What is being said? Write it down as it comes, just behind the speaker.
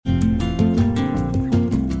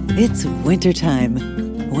It's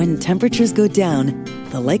wintertime. When temperatures go down,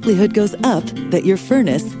 the likelihood goes up that your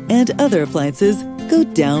furnace and other appliances go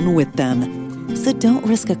down with them. So don't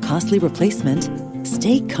risk a costly replacement.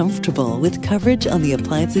 Stay comfortable with coverage on the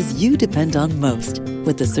appliances you depend on most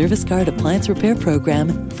with the Service Guard Appliance Repair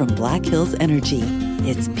Program from Black Hills Energy.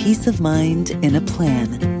 It's peace of mind in a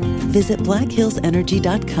plan. Visit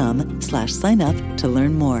blackhillsenergy.com/sign up to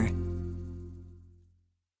learn more.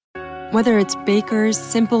 Whether it's Baker's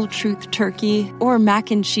Simple Truth Turkey or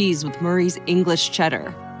mac and cheese with Murray's English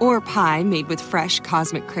Cheddar or pie made with fresh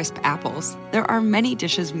Cosmic Crisp apples, there are many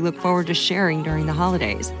dishes we look forward to sharing during the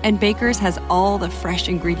holidays. And Baker's has all the fresh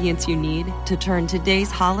ingredients you need to turn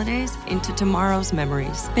today's holidays into tomorrow's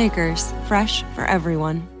memories. Baker's, fresh for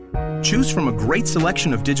everyone. Choose from a great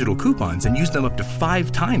selection of digital coupons and use them up to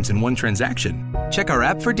 5 times in one transaction. Check our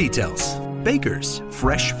app for details. Baker's,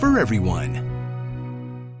 fresh for everyone.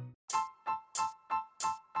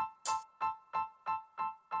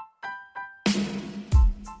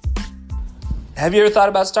 Have you ever thought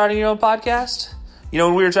about starting your own podcast? You know,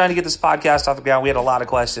 when we were trying to get this podcast off the ground, we had a lot of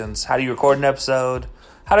questions. How do you record an episode?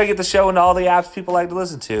 How do I get the show into all the apps people like to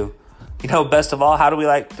listen to? You know, best of all, how do we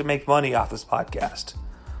like to make money off this podcast?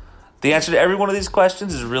 The answer to every one of these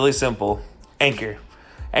questions is really simple. Anchor.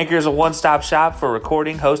 Anchor is a one-stop shop for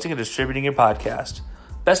recording, hosting, and distributing your podcast.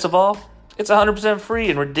 Best of all, it's 100% free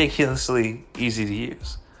and ridiculously easy to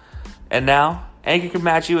use. And now, Anchor can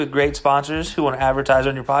match you with great sponsors who want to advertise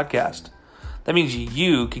on your podcast. That means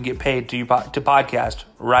you can get paid to podcast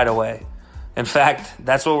right away. In fact,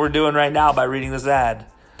 that's what we're doing right now by reading this ad.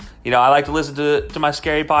 You know, I like to listen to my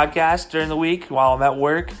scary podcast during the week while I'm at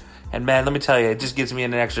work. And man, let me tell you, it just gets me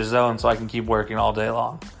in an extra zone so I can keep working all day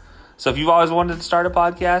long. So if you've always wanted to start a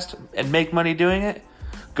podcast and make money doing it,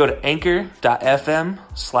 go to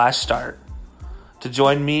anchor.fm/start to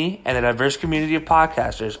join me and a diverse community of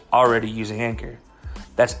podcasters already using Anchor.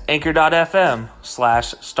 That's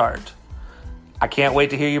anchor.fm/start. I can't wait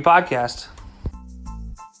to hear your podcast.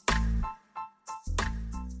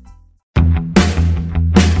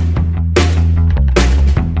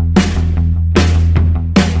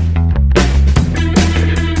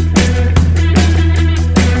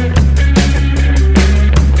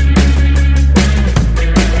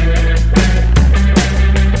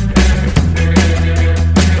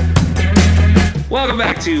 Welcome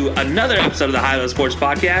back to another episode of the High Low Sports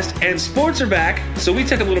Podcast, and sports are back, so we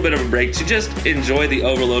took a little bit of a break to just enjoy the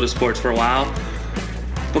overload of sports for a while.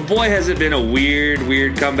 But boy, has it been a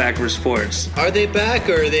weird comeback for sports. Are they back,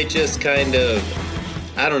 or are they just kind of,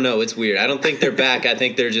 I don't know, it's weird. I don't think they're back, I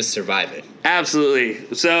think they're just surviving.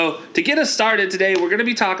 Absolutely. So, to get us started today, we're going to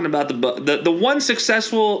be talking about the one of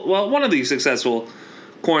the successful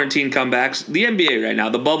quarantine comebacks, the NBA right now,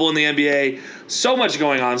 the bubble in the NBA. So much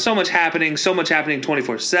going on, so much happening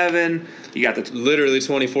 24/7. You got the literally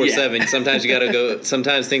 24/7. Yeah. Sometimes you got to go.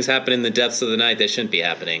 Sometimes things happen in the depths of the night that shouldn't be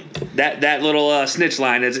happening. That little snitch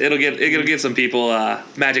line it'll get some people,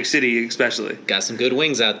 Magic City especially. Got some good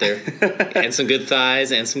wings out there, and some good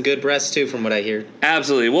thighs, and some good breasts too, from what I hear.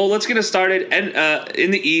 Absolutely. Well, let's get us started. And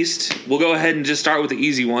in the East, we'll go ahead and just start with the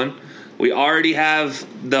easy one. We already have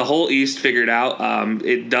the whole East figured out.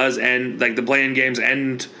 It does end, like the play-in games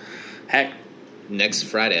end, heck, next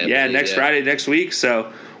Friday. Friday, next week. So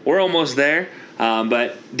we're almost there.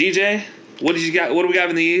 But DJ, what do we got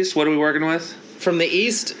in the East? What are we working with? From the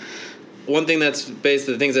East, one thing that's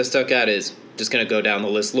basically the things that stuck out is just going to go down the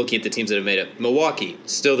list, looking at the teams that have made it. Milwaukee,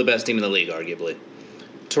 still the best team in the league, arguably.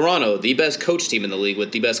 Toronto, the best coach team in the league,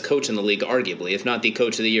 with the best coach in the league, arguably, if not the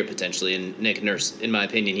coach of the year potentially. And Nick Nurse, in my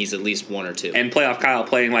opinion, he's at least one or two. And Playoff Kyle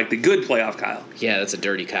playing like the good Playoff Kyle. Yeah, that's a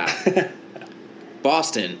dirty Kyle.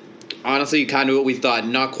 Boston, honestly, kind of what we thought.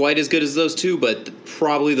 Not quite as good as those two, but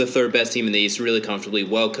probably the third best team in the East, really comfortably,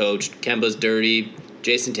 well coached. Kemba's dirty.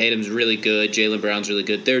 Jason Tatum's really good. Jaylen Brown's really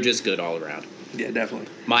good. They're just good all around. Yeah, definitely.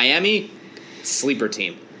 Miami, sleeper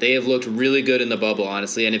team. They have looked really good in the bubble,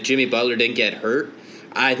 honestly. And if Jimmy Butler didn't get hurt,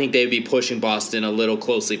 I think they'd be pushing Boston a little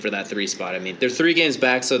closely for that 3 spot. I mean, they're 3 games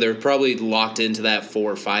back, so they're probably locked into that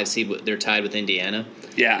 4 or 5 seed. They're tied with Indiana.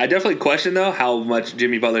 Yeah, I definitely question, though, how much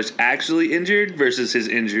Jimmy Butler's actually injured versus his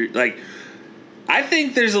injury. Like, I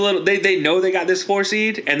think there's a little – they know they got this 4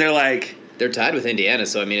 seed, and they're like – they're tied with Indiana,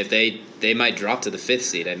 so, I mean, if they might drop to the 5th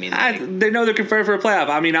seed. I mean, they know they're confirmed for a playoff.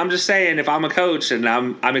 I mean, I'm just saying, if I'm a coach and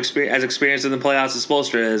I'm as experienced in the playoffs as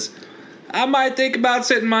Spoelstra is, I might think about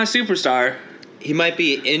sitting my superstar. He might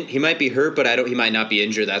be hurt, but he might not be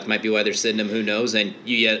injured. That might be why they're sitting him. Who knows? And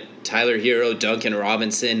you get Tyler Hero, Duncan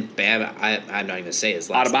Robinson, Bam. I'm not even gonna say his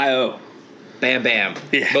last name. Adebayo. Bam Bam.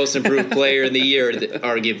 Yeah. Most improved player in the year,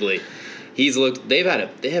 arguably.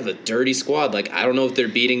 They have a dirty squad. Like, I don't know if they're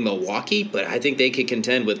beating Milwaukee, but I think they could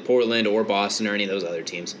contend with Portland or Boston or any of those other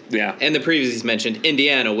teams. Yeah. And the previously mentioned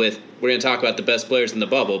Indiana we're going to talk about the best players in the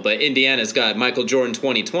bubble, but Indiana's got Michael Jordan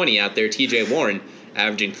 2020 out there, TJ Warren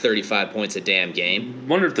averaging 35 points a damn game.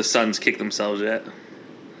 Wonder if the Suns kicked themselves yet.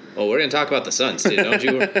 Well, we're going to talk about the Suns, too, don't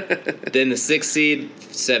you? Then the 6th seed,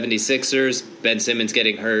 76ers, Ben Simmons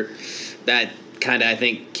getting hurt. That kind of, I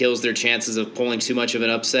think, kills their chances of pulling too much of an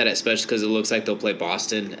upset, especially because it looks like they'll play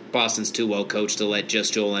Boston. Boston's too well coached to let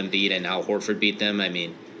just Joel Embiid and Al Horford beat them. I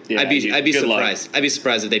mean, yeah, I'd be surprised. Luck. I'd be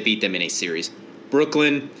surprised if they beat them in a series.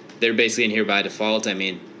 Brooklyn, they're basically in here by default. I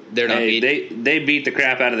mean, they're not beat. They beat the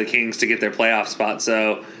crap out of the Kings to get their playoff spot.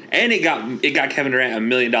 So, and it got Kevin Durant $1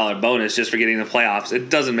 million bonus just for getting the playoffs. It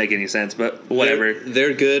doesn't make any sense, but whatever.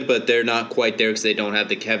 They're good, but they're not quite there because they don't have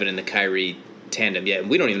the Kevin and the Kyrie tandem yet. And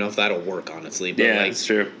we don't even know if that'll work, honestly. But yeah, that's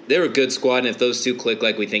true. They're a good squad, and if those two click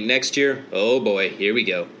like we think next year, oh boy, here we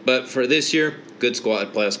go. But for this year, good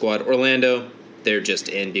squad, playoff squad. Orlando, they're just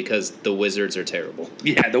in because the Wizards are terrible.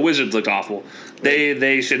 Yeah, the Wizards looked awful.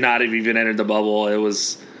 They should not have even entered the bubble. It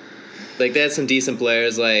was like they had some decent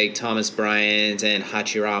players like Thomas Bryant and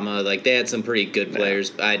Hachirama. Like they had some pretty good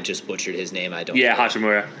players. I just butchered his name. I don't. Yeah, know.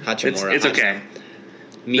 Hachimura. It's okay.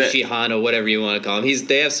 Michihano, whatever you want to call him.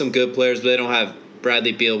 They have some good players, but they don't have.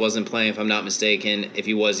 Bradley Beal wasn't playing, if I'm not mistaken. If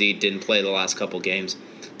he was, he didn't play the last couple games.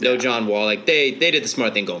 No John Wall. Like they did the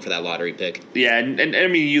smart thing going for that lottery pick. Yeah, and I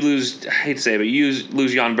mean you lose. I hate to say it, but you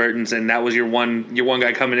lose Jan Burtons, and that was your one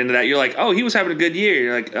guy coming into that. You're like, oh, he was having a good year.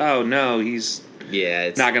 You're like, oh no, he's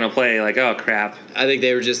not going to play. Like, oh crap. I think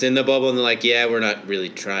they were just in the bubble and they're like, yeah, we're not really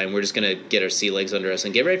trying. We're just going to get our sea legs under us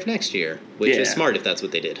and get ready for next year, which is smart if that's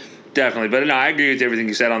what they did. Definitely, but no, I agree with everything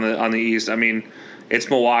you said on the East. I mean, it's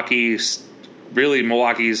Milwaukee's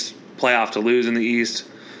playoff to lose in the East.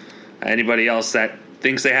 Anybody else that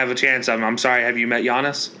thinks they have a chance, I'm sorry. Have you met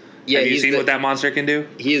Giannis? Yeah, have you seen what that monster can do?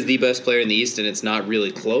 He is the best player in the East, and it's not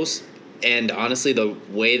really close. And honestly, the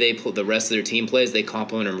way the rest of their team plays, they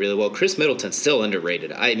complement him really well. Chris Middleton's still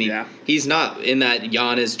underrated. I mean, he's not in that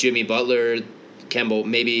Giannis, Jimmy Butler,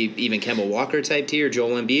 maybe even Kemba Walker type tier,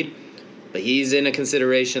 Joel Embiid. But he's in a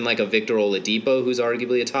consideration like a Victor Oladipo, who's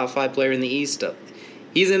arguably a top 5 player in the East.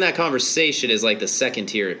 He's in that conversation as like the second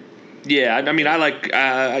tier. Yeah, I mean, I like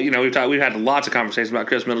we've had lots of conversations about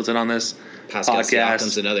Chris Middleton on this Pascal podcast.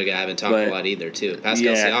 Siakam's another guy I haven't talked a lot either too.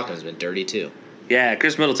 Pascal Siakam's been dirty too. Yeah,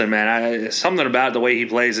 Chris Middleton, man, something about the way he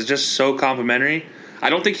plays is just so complimentary. I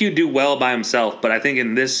don't think he'd do well by himself, but I think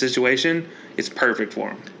in this situation, it's perfect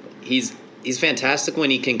for him. He's fantastic when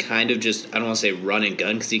he can kind of just, I don't want to say run and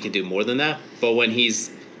gun because he can do more than that, but when you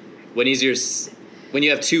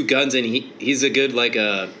have two guns and he's a good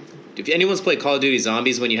if anyone's played Call of Duty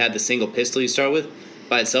Zombies, when you had the single pistol you start with,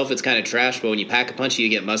 by itself it's kind of trash, but when you pack a punch you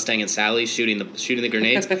get Mustang and Sally shooting the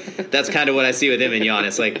grenades. That's kind of what I see with him and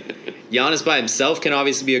Giannis. Like Giannis by himself can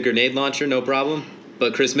obviously be a grenade launcher, no problem,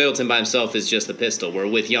 but Chris Middleton by himself is just the pistol, where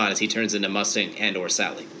with Giannis he turns into Mustang and or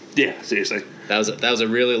Sally. Yeah, seriously. That was a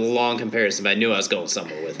really long comparison, but I knew I was going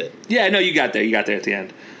somewhere with it. Yeah, no, you got there. You got there at the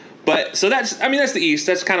end. But so that's the East.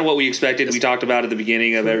 That's kind of what we expected. We talked about at the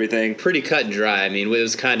beginning of everything. Pretty cut and dry. I mean, it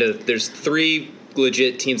was kind of there's 3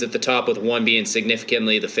 legit teams at the top, with one being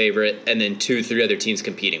significantly the favorite, and then 2-3 other teams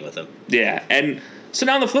competing with them. Yeah, and so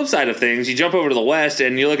now on the flip side of things, you jump over to the West,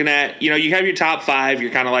 and you're looking at, you have your top 5.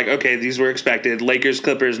 You're kind of like, okay, these were expected: Lakers,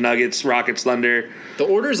 Clippers, Nuggets, Rockets, Thunder. The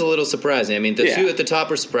order is a little surprising. I mean, the 2 at the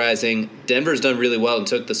top are surprising. Denver's done really well and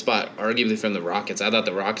took the spot, arguably, from the Rockets. I thought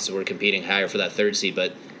the Rockets were competing higher for that 3rd seed,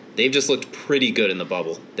 but they've just looked pretty good in the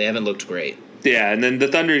bubble. They haven't looked great. Yeah, and then the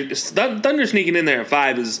Thunder sneaking in there at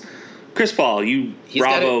 5 is Chris Paul. You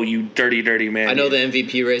dirty man. I know the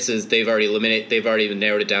MVP races they've already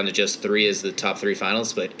narrowed it down to just 3 as the top 3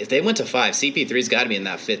 finals. But if they went to 5, CP3's got to be in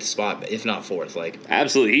that 5th spot, if not 4th.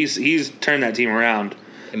 Absolutely, he's turned that team around.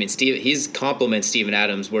 I mean, he's complimented Steven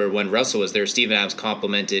Adams, where when Russell was there, Steven Adams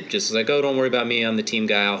complimented, just like, oh, don't worry about me, I'm the team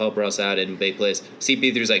guy, I'll help Russ out in big plays.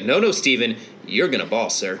 CP3's like, no, Steven, you're going to ball,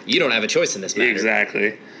 sir. You don't have a choice in this matter.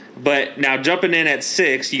 Exactly. But now jumping in at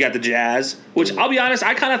 6, you got the Jazz, which I'll be honest,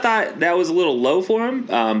 I kind of thought that was a little low for him.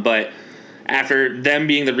 But after them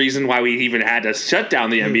being the reason why we even had to shut down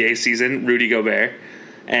the NBA season, Rudy Gobert,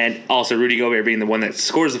 and also Rudy Gobert being the one that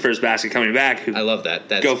scores the first basket coming back. I love that.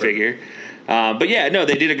 Figure. But yeah, no,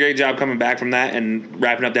 they did a great job coming back from that and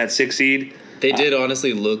wrapping up that 6 seed. They did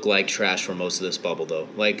honestly look like trash for most of this bubble, though.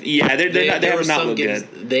 They have not looked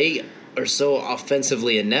good. They are so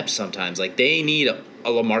offensively inept sometimes. They need a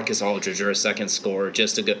LaMarcus Aldridge or a second scorer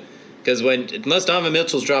just to go. Because unless Donovan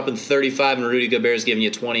Mitchell's dropping 35 and Rudy Gobert's giving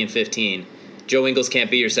you 20 and 15, Joe Ingles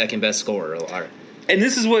can't be your second best scorer. And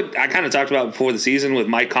this is what I kind of talked about before the season with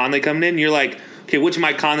Mike Conley coming in. You're like, okay, which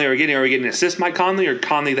Mike Conley are we getting? Are we getting assist Mike Conley or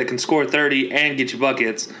Conley that can score 30 and get you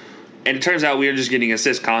buckets? And it turns out we are just getting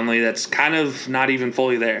assist Conley that's kind of not even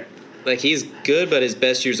fully there. Like, he's good, but his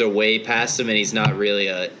best years are way past him, and he's not really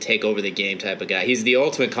a take-over-the-game type of guy. He's the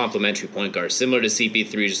ultimate complementary point guard, similar to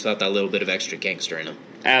CP3, just without that little bit of extra gangster in him.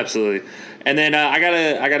 Absolutely. And then I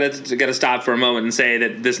gotta stop for a moment and say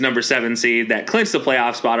that this number 7 seed that clinched the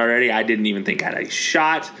playoff spot already, I didn't even think had a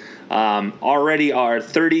shot. Already are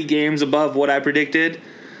 30 games above what I predicted.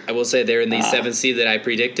 I will say they're in the 7th seed that I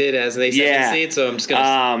predicted as the 7th seed, so I'm just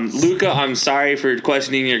going to... Luka, I'm sorry for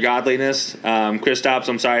questioning your godliness. Kristaps,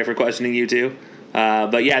 I'm sorry for questioning you too.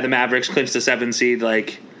 But yeah, the Mavericks clinched the 7th seed,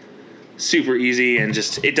 like, super easy, and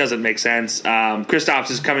just, it doesn't make sense. Kristaps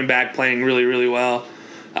is coming back, playing really, really well.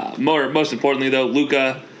 Most importantly, though,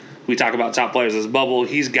 Luka, we talk about top players as bubble.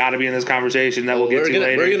 He's got to be in this conversation that we'll get to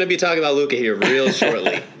later. We're going to be talking about Luka here real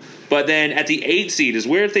shortly. But then at the 8th seed is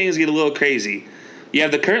where things get a little crazy. You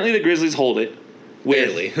have currently the Grizzlies hold it.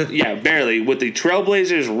 Barely. Yeah, barely. With the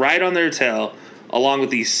Trailblazers right on their tail, along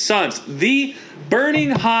with the Suns. The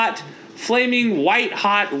burning hot, flaming white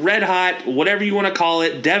hot, red hot, whatever you want to call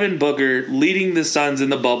it, Devin Booker leading the Suns in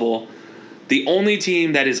the bubble. The only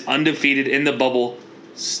team that is undefeated in the bubble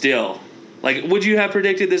still. Like, would you have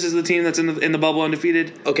predicted this is the team that's in the bubble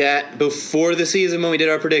undefeated? Okay, before the season when we did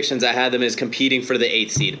our predictions, I had them as competing for the 8th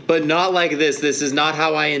seed. But not like this. This is not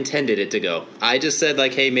how I intended it to go. I just said,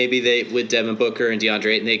 like, hey, maybe they, with Devin Booker and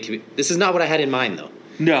DeAndre Ayton, this is not what I had in mind, though.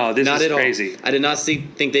 No, this not is at crazy. All. I did not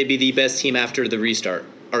think they'd be the best team after the restart,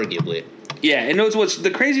 arguably. Yeah, and what's the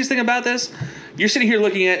craziest thing about this? You're sitting here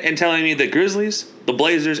looking at and telling me the Grizzlies, the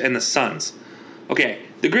Blazers, and the Suns. Okay,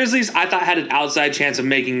 the Grizzlies, I thought, had an outside chance of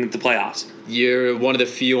making the playoffs. You're one of the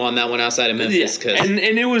few on that one outside of Memphis. Yeah, and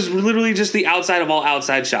it was literally just the outside of all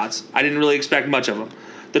outside shots. I didn't really expect much of them.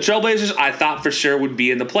 The Trailblazers, I thought for sure would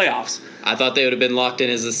be in the playoffs. I thought they would have been locked in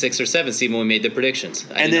as the 6th or 7th seed when we made the predictions.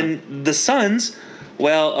 And then the Suns,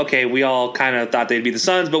 well, okay, we all kind of thought they'd be the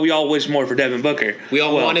Suns, but we all wished more for Devin Booker. We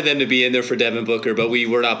all wanted them to be in there for Devin Booker, but we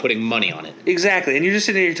were not putting money on it. Exactly, and you're just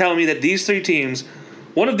sitting here telling me that these 3 teams...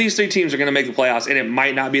 One of these 3 teams are going to make the playoffs, and it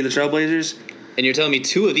might not be the Trailblazers. And you're telling me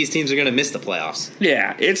 2 of these teams are going to miss the playoffs.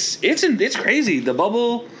 Yeah, it's crazy. The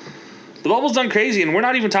bubble's done crazy, and we're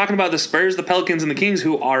not even talking about the Spurs, the Pelicans, and the Kings,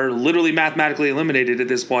 who are literally mathematically eliminated at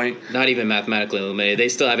this point. Not even mathematically eliminated. They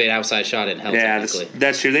still have an outside shot in hell. Yeah,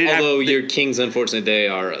 that's true. Although your Kings, unfortunately,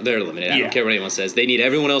 they're eliminated. I don't care what anyone says. They need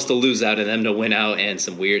everyone else to lose out and them to win out, and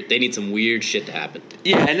they need some weird shit to happen.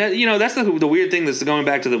 Yeah, and that's the weird thing that's going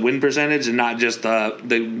back to the win percentage and not just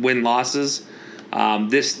the win losses.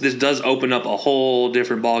 This does open up a whole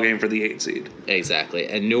different ballgame for the 8th seed. Exactly,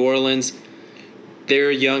 and New Orleans.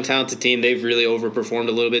 They're a young, talented team. They've really overperformed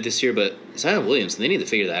a little bit this year, but Zion Williamson, they need to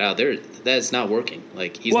figure that out. That's not working.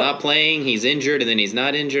 Like, he's not playing, he's injured, and then he's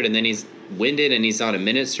not injured, and then he's winded, and he's on a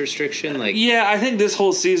minutes restriction. Like, yeah, I think this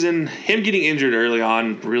whole season, him getting injured early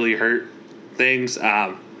on really hurt things.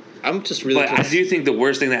 I'm just really... But I do think the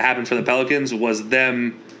worst thing that happened for the Pelicans was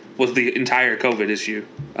the entire COVID issue.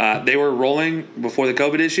 They were rolling before the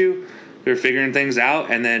COVID issue. They were figuring things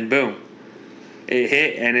out, and then boom. It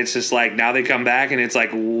hit, and it's just like now they come back, and it's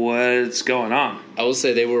like, what's going on? I will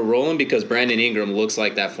say they were rolling because Brandon Ingram looks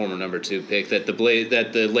like that former number 2 pick that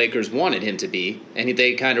the Lakers wanted him to be, and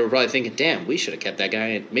they kind of were probably thinking, damn, we should have kept that guy,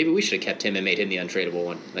 and maybe we should have kept him and made him the untradeable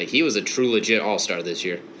one. Like, he was a true legit all-star this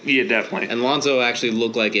year. Yeah, definitely. And Lonzo actually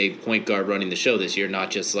looked like a point guard running the show this year,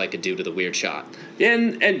 not just like a dude with a weird shot.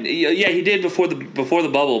 And yeah, he did before the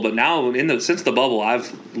bubble, but now since the bubble,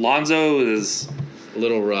 Lonzo is a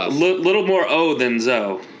little rough, little more O than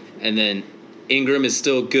Zo. And then Ingram is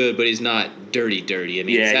still good, but he's not dirty. I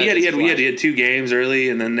mean, yeah, he had 2 games early,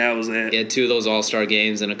 and then that was it. He had 2 of those All-Star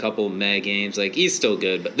games and a couple of Mag games. Like, he's still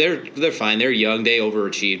good, but they're fine. They're young. They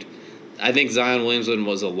overachieved. I think Zion Williamson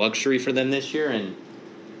was a luxury for them this year, and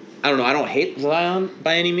I don't know. I don't hate Zion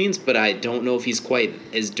by any means, but I don't know if he's quite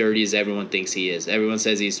as dirty as everyone thinks he is. Everyone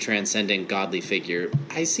says he's transcendent, godly figure.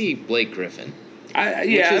 I see Blake Griffin. Which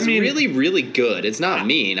is really, really good. It's not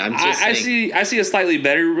mean. I'm just saying. I see a slightly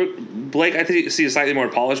better Blake. I see a slightly more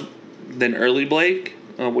polished than early Blake.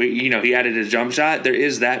 He added his jump shot. There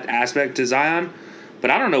is that aspect to Zion,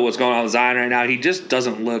 but I don't know what's going on with Zion right now. He just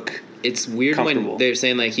doesn't look. It's weird when they're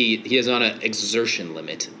saying like he is on an exertion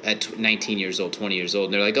limit at 19 years old, 20 years old,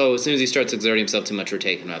 and they're like, oh, as soon as he starts exerting himself too much, we're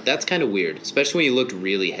taking him out. That's kind of weird, especially when he looked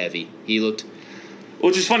really heavy.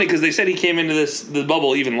 Which is funny because they said he came into the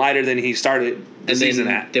bubble even lighter than he started the season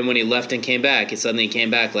at. Then when he left and came back, he suddenly came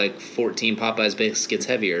back like 14 Popeyes biscuits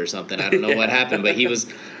heavier or something. I don't know what happened, but he has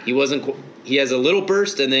a little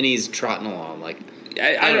burst and then he's trotting along. Like,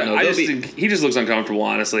 I don't know. He just looks uncomfortable,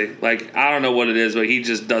 honestly. Like, I don't know what it is, but he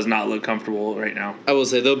just does not look comfortable right now. I will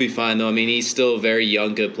say they'll be fine, though. I mean, he's still a very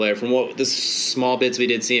young, good player. From what the small bits we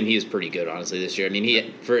did see him, he was pretty good, honestly, this year. I mean,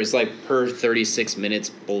 he for his, like, per 36 minutes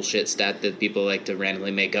bullshit stat that people like to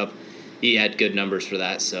randomly make up, he had good numbers for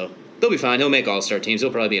that, so they'll be fine. He'll make all-star teams.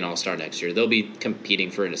 He'll probably be an all-star next year. They'll be competing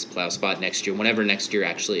for a playoff spot next year, whenever next year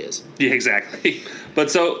actually is. Yeah, exactly. But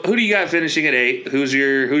so, who do you got finishing at 8? Who's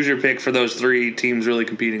your pick for those 3 teams really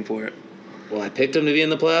competing for it? Well, I picked them to be in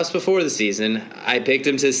the playoffs before the season. I picked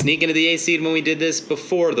them to sneak into the 8th seed when we did this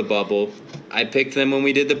before the bubble. I picked them when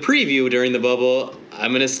we did the preview during the bubble.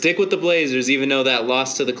 I'm going to stick with the Blazers, even though that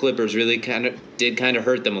loss to the Clippers really kind of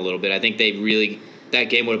hurt them a little bit. I think that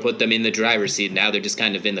game would have put them in the driver's seat. Now they're just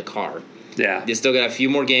kind of in the car. Yeah. They still got a few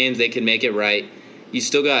more games. They can make it right. You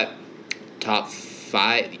still got top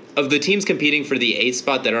 5. Of the teams competing for the 8th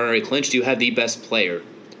spot that aren't already clinched, you have the best player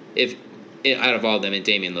out of all of them in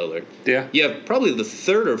Damian Lillard. Yeah. You have probably the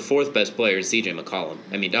 3rd or 4th best player in C.J. McCollum.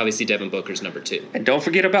 I mean, obviously Devin Booker's number 2. And don't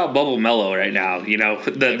forget about Bubble Mello right now. You know,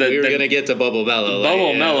 we were going to get to Bubble Mello.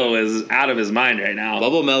 Bubble Mello is out of his mind right now.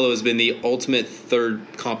 Bubble Mello has been the ultimate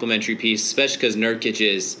 3rd complimentary piece, especially because Nurkic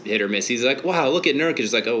is hit or miss. He's like, wow, look at Nurkic.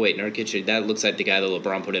 It's like, oh, wait, Nurkic, that looks like the guy that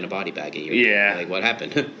LeBron put in a body bag at you. Yeah. Like, what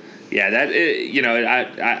happened? Yeah,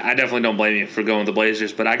 I definitely don't blame you for going with the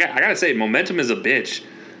Blazers, but I got to say, momentum is a bitch.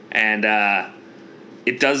 And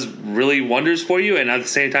it does really wonders for you, and at the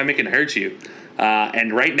same time, it can hurt you.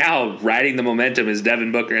 And right now, riding the momentum is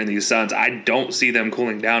Devin Booker and these Suns. I don't see them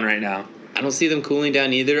cooling down right now. I don't see them cooling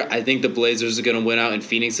down either. I think the Blazers are going to win out, and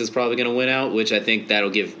Phoenix is probably going to win out, which I think that'll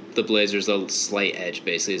give the Blazers a slight edge,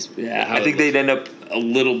 basically. Yeah, I think they'd end up a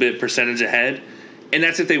little bit percentage ahead, and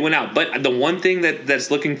that's if they win out. But the one thing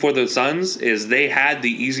that's looking for the Suns is they had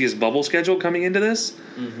the easiest bubble schedule coming into this,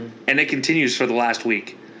 and it continues for the last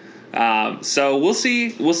week. So we'll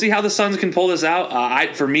see. We'll see how the Suns can pull this out.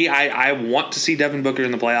 I want to see Devin Booker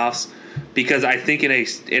in the playoffs because I think in a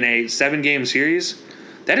 7-game series,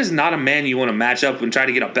 that is not a man you want to match up and try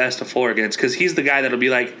to get a best of 4 against because he's the guy that'll be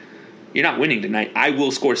like, you're not winning tonight. I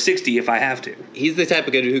will score 60 if I have to. He's the type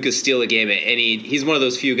of guy who could steal a game at any. He's one of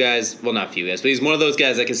those few guys. Well, not few guys, but he's one of those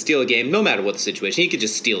guys that can steal a game no matter what the situation. He could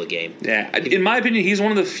just steal a game. Yeah, in my opinion, he's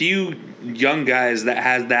one of the few young guys that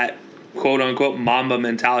has that quote-unquote Mamba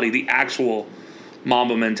mentality, the actual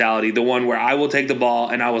Mamba mentality, the one where I will take the ball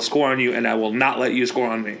and I will score on you and I will not let you score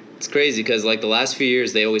on me. It's crazy because, like, the last few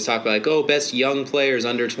years, they always talk about, like, oh, best young players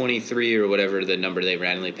under 23 or whatever the number they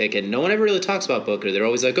randomly pick, and no one ever really talks about Booker. They're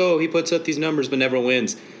always like, oh, he puts up these numbers but never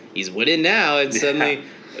wins. He's winning now, and suddenly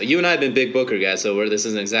you and I have been big Booker guys, so this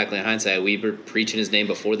isn't exactly in hindsight. We were preaching his name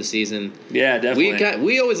before the season. Yeah, definitely.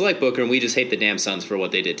 We always like Booker, and we just hate the damn Suns for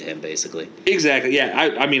what they did to him, basically. Exactly,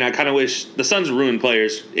 yeah. I mean, I kind of wish the Suns ruined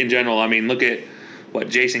players in general. I mean, look at what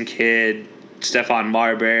Jason Kidd, Stephon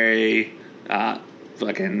Marbury,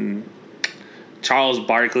 fucking Charles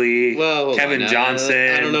Barkley, Kevin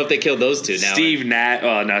Johnson. I don't know if they killed those two now. Steve Nash.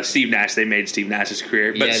 Oh, no, Steve Nash. They made Steve Nash's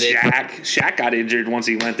career. But Shaq got injured once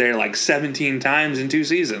he went there like 17 times in 2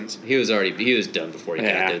 seasons. He was done before he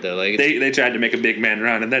got there, though. Like, they tried to make a big man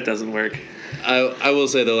run, and that doesn't work. I will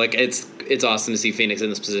say, though, like, it's awesome to see Phoenix in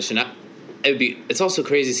this position. It's also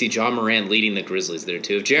crazy to see John Moran leading the Grizzlies there,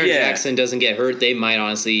 too. If Jaren Jackson doesn't get hurt, they might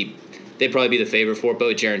honestly... They'd probably be the favorite for it, but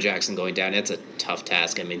with Jaren Jackson going down, that's a tough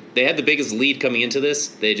task. I mean, they had the biggest lead coming into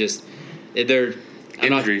this. Injuries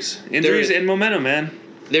and momentum, man.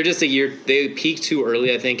 They're just a year. They peaked too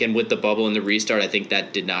early, I think, and with the bubble and the restart, I think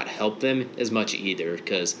that did not help them as much either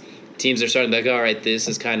because teams are starting to be like, all right, this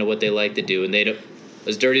is kind of what they like to do, and they don't.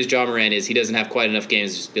 As dirty as John Moran is, he doesn't have quite enough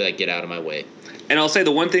games to just be like, get out of my way. And I'll say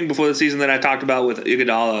the one thing before the season that I talked about with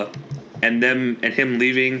Iguodala and him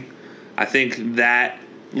leaving, I think that.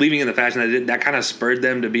 Leaving in the fashion that did, that kind of spurred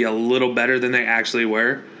them to be a little better than they actually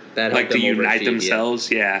were. That like to unite themselves,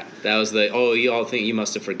 yeah. That was you all think you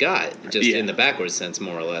must have forgot, just in the backwards sense,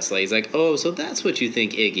 more or less. Like he's like, oh, so that's what you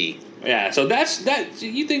think, Iggy. Yeah, so that's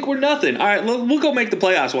you think we're nothing. All right, we'll go make the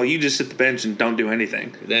playoffs while you just sit the bench and don't do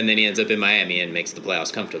anything. Then he ends up in Miami and makes the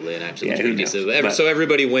playoffs comfortably and actually so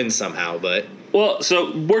everybody wins somehow. But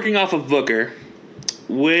so working off of Booker,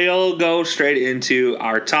 we'll go straight into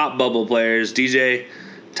our top bubble players. DJ.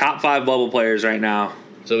 Top 5 bubble players right now.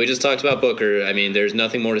 So we just talked about Booker. I mean, there's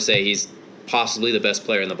nothing more to say. He's possibly the best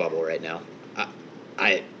player in the bubble right now.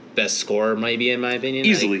 Best scorer, maybe, in my opinion.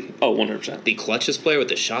 Easily. 100%. The clutchest player with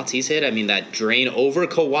the shots he's hit. I mean, that drain over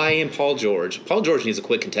Kawhi and Paul George. Paul George needs to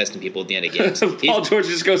quit contesting people at the end of games. Paul George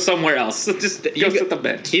just goes somewhere else. Just goes at the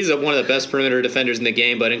bench. He's one of the best perimeter defenders in the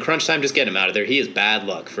game, but in crunch time, just get him out of there. He is bad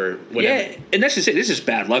luck for whatever. Yeah, and that's just it. It's just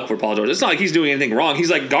bad luck for Paul George. It's not like he's doing anything wrong.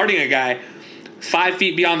 He's like guarding a guy 5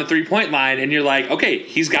 feet beyond the 3-point line, and you're like, okay,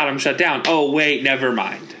 he's got him shut down. Oh, wait, never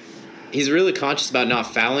mind. He's really conscious about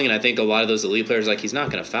not fouling, and I think a lot of those elite players are like, he's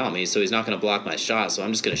not going to foul me, so he's not going to block my shot, so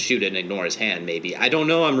I'm just going to shoot it and ignore his hand, maybe. I don't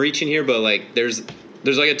know, I'm reaching here, but like there's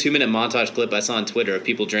like a 2-minute montage clip I saw on Twitter of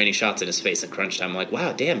people draining shots in his face in crunch time. I'm like,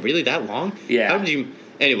 wow, damn, really that long? Yeah. How did you...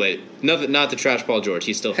 Anyway, not the trash Paul George.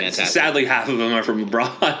 He's still fantastic. Sadly, half of them are from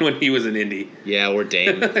LeBron when he was in Indy. Yeah, or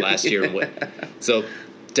Dame last year. So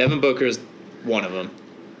Devin Booker's one of them.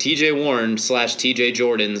 TJ Warren / TJ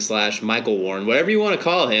Jordan / Michael Warren, whatever you want to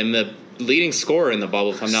call him, the leading scorer in the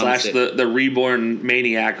bubble, if I'm not mistaken. the reborn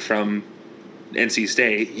maniac from NC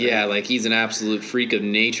State. Yeah, like he's an absolute freak of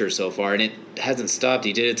nature so far, and it hasn't stopped.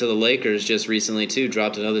 He did it to the Lakers just recently, too.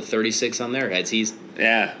 Dropped another 36 on their heads.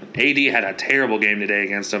 Yeah, AD had a terrible game today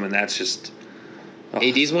against them, and that's just... Oh.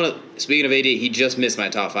 AD's speaking of AD, he just missed my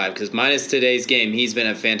top 5, because minus today's game, he's been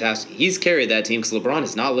a fantastic... He's carried that team, because LeBron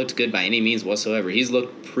has not looked good by any means whatsoever. He's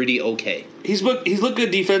looked pretty okay. He's looked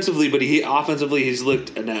good defensively, but offensively, he's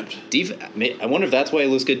looked inept. I wonder if that's why he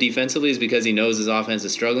looks good defensively, is because he knows his offense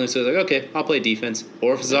is struggling, so he's like, okay, I'll play defense.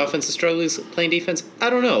 Or if his offense is struggling, he's playing defense. I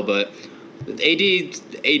don't know, but AD's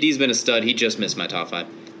been a stud. He just missed my top 5.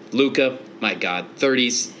 Luka, my God,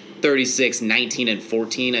 36, 19, and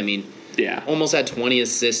 14. I mean, yeah, almost had 20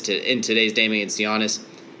 assists in today's game against Giannis.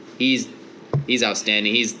 He's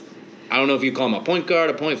outstanding. I don't know if you call him a point guard,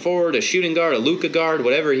 a point forward, a shooting guard, a Luka guard,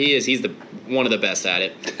 whatever he is. He's one of the best at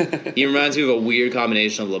it. He reminds me of a weird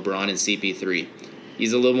combination of LeBron and CP3.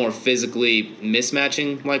 He's a little more physically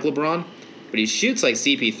mismatching like LeBron, but he shoots like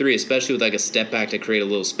CP3, especially with like a step back to create a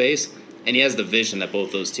little space. And he has the vision that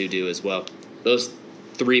both those two do as well. Those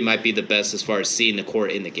 3 might be the best as far as seeing the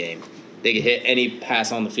court in the game. They can hit any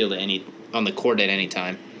pass on the field on the court at any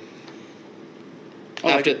time.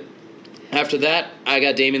 After that, I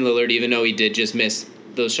got Damian Lillard, even though he did just miss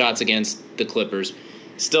those shots against the Clippers.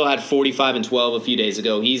 Still had 45 and 12 a few days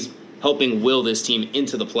ago. He's helping will this team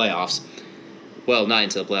into the playoffs. Well, not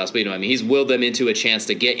into the playoffs, but you know what I mean. He's willed them into a chance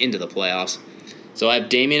to get into the playoffs. So I have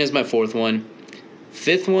Damian as my 4th one.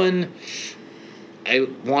 5th one, I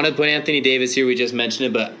want to put Anthony Davis here. We just mentioned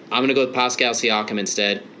it, but I'm going to go with Pascal Siakam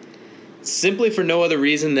instead. Simply for no other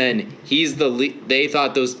reason than they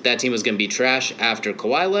thought that team was going to be trash after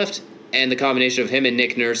Kawhi left, and the combination of him and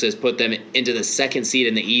Nick Nurse has put them into the 2nd seed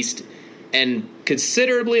in the East and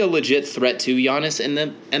considerably a legit threat to Giannis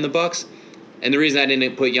and the Bucks. And the reason I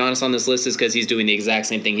didn't put Giannis on this list is because he's doing the exact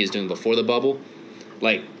same thing he was doing before the bubble,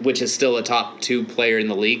 which is still a top 2 player in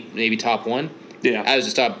the league, maybe top 1. Yeah.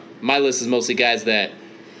 My list is mostly guys that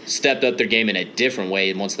stepped up their game in a different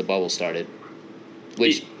way once the bubble started.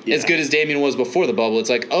 Which, as good as Damian was before the bubble, it's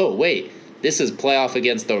like, oh, wait, this is playoff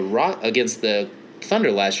against the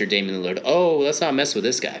Thunder last year, Damian Lillard. Oh, let's not mess with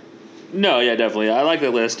this guy. No, yeah, definitely. I like the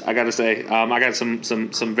list, I got to say. I got some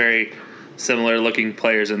very similar-looking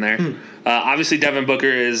players in there. Obviously, Devin Booker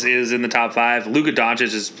is in the top 5. Luka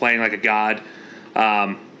Doncic is playing like a god.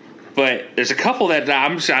 But there's a couple that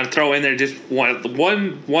I'm just trying to throw in there. Just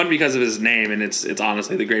one because of his name, and it's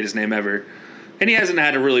honestly the greatest name ever. And he hasn't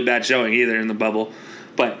had a really bad showing either in the bubble.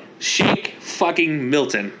 But Shake fucking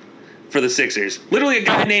Milton for the Sixers. Literally a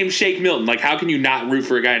guy named Shake Milton. Like, how can you not root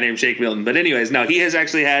for a guy named Shake Milton? But anyways, no, he has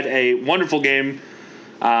actually had a wonderful game,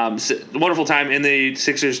 wonderful time in the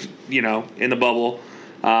Sixers, in the bubble.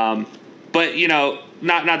 But,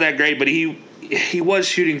 not that great, but he was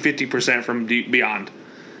shooting 50% from beyond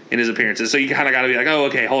in his appearances. So you kind of got to be like, oh,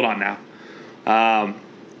 okay, hold on now.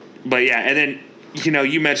 But yeah, and then,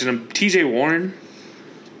 you mentioned him, TJ Warren.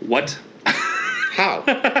 What? How?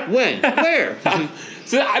 When? Where?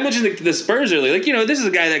 So I mentioned the Spurs earlier. This is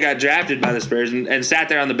a guy that got drafted by the Spurs and sat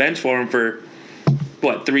there on the bench for him for,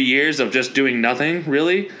 3 years of just doing nothing,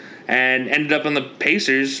 really? And ended up on the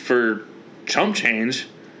Pacers for chump change.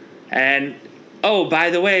 And, oh, by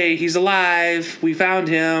the way, he's alive. We found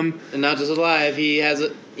him. And not just alive,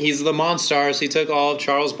 he's the Monstars. He took all of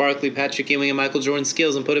Charles Barkley, Patrick Ewing, and Michael Jordan's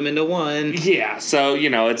skills and put them into one. Yeah, so,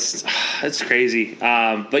 it's crazy.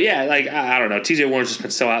 But, yeah, I don't know. TJ Warren's just been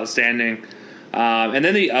so outstanding. And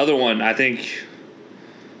then the other one, I think,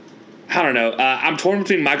 I don't know. I'm torn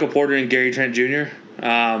between Michael Porter and Gary Trent Jr.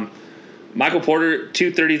 Michael Porter,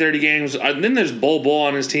 2 30-30 games. And then there's Bol Bol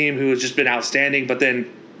on his team who has just been outstanding, but then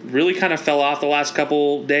really kind of fell off the last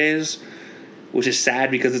couple days, which is sad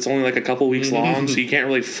because it's only a couple weeks long, so you can't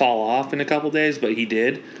really fall off in a couple days, but he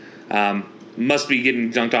did. Must be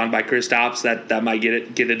getting dunked on by Kristaps. That might get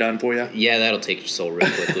it done for you. Yeah, that'll take your soul real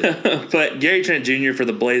quickly. But Gary Trent Jr. for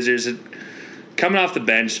the Blazers, coming off the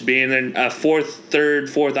bench, being a fourth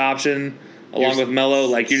option along with Melo,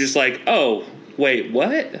 you're just like, oh, wait,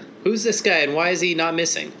 what? Who's this guy and why is he not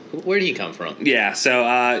missing? Where did he come from? Yeah, so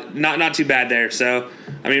not too bad there. So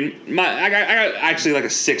I mean, I got actually like a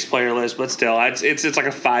 6-player list, but still, it's like a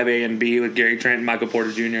 5A and B with Gary Trent and Michael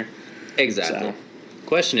Porter Jr. Exactly. So.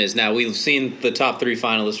 Question is, now we've seen the top 3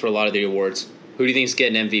 finalists for a lot of the awards. Who do you think's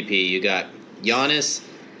getting MVP? You got Giannis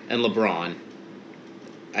and LeBron.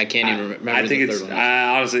 I can't even remember I think the it's third one.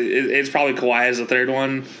 honestly it's probably Kawhi as the third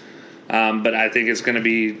one, but I think it's going to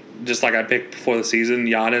be just like I picked before the season.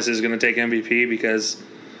 Giannis is going to take MVP because,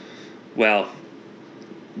 well,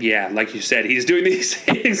 yeah, like you said, he's doing the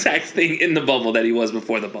same exact thing in the bubble that he was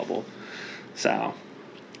before the bubble. So.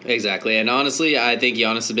 Exactly, and honestly, I think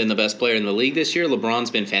Giannis has been the best player in the league this year. LeBron's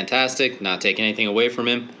been fantastic, not taking anything away from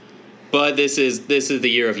him. But this is the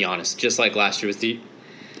year of Giannis, just like last year was the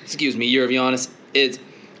year of Giannis.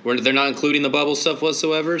 They're not including the bubble stuff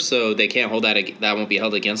whatsoever, so they can't hold that won't be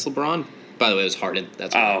held against LeBron. By the way, it was Harden.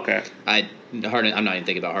 That's why. Okay. Harden. I'm not even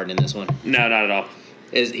thinking about Harden in this one. No, not at all.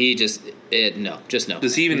 No.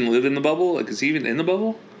 Does he even live in the bubble? Like, is he even in the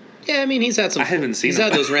bubble? Yeah, I mean, he's had some. I haven't seen. He's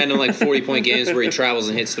had those random 40-point games where he travels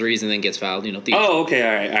and hits threes and then gets fouled.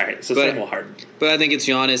 Okay, all right. So same with Harden. But I think it's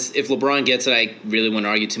Giannis. If LeBron gets it, I really wouldn't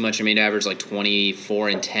argue too much. I mean, average 24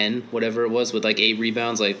 and 10, whatever it was, with 8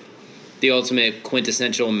 rebounds, the ultimate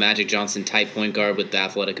quintessential Magic Johnson type point guard with the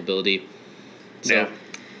athletic ability. So, yeah.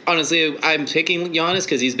 Honestly, I'm picking Giannis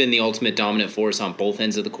because he's been the ultimate dominant force on both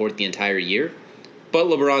ends of the court the entire year. But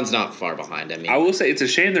LeBron's not far behind. I will say it's a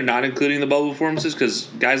shame they're not including the bubble performances because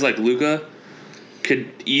guys like Luka could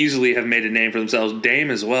easily have made a name for themselves. Dame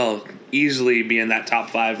as well, easily be in that top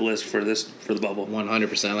 5 list for the bubble.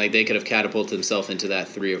 100%. They could have catapulted themselves into that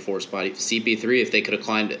 3 or 4 spot. CP3, if they could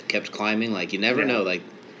have kept climbing, you never know.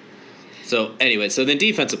 So anyway, then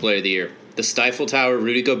defensive player of the year, the Stifle Tower,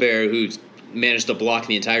 Rudy Gobert, who's managed to block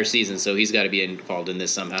the entire season, so he's got to be involved in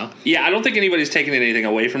this somehow. Yeah, I don't think anybody's taking anything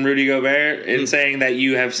away from Rudy Gobert in saying that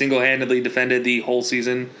you have single-handedly defended the whole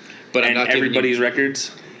season but and everybody's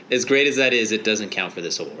records. As great as that is, it doesn't count for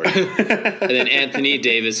this award. And then Anthony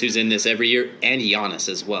Davis, who's in this every year, and Giannis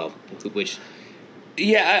as well, which...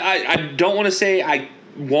 Yeah, I don't want to say I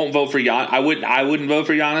won't vote for Giannis. I wouldn't vote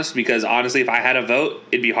for Giannis because, honestly, if I had a vote,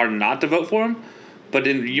 it'd be hard not to vote for him. But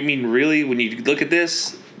you mean really, when you look at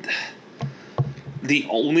this... The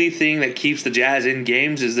only thing that keeps the Jazz in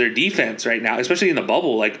games is their defense right now, especially in the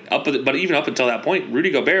bubble. But even up until that point,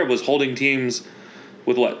 Rudy Gobert was holding teams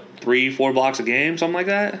with 3-4 blocks a game, something like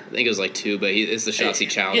that. I think it was 2, but it's the shots he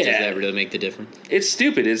challenges that really make the difference. It's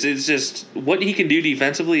stupid. It's just what he can do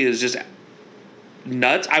defensively is just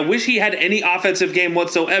nuts. I wish he had any offensive game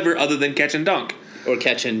whatsoever other than catch and dunk or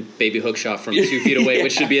catching baby hook shot from 2 feet away,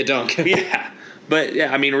 which should be a dunk. Yeah. But,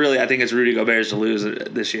 yeah, I mean, really, I think it's Rudy Gobert's to lose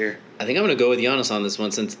this year. I think I'm going to go with Giannis on this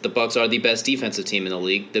one since the Bucks are the best defensive team in the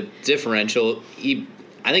league. The differential,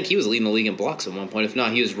 I think he was leading the league in blocks at one point. If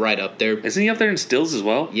not, he was right up there. Isn't he up there in steals as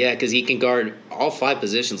well? Yeah, because he can guard all 5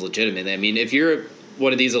 positions legitimately. I mean, if you're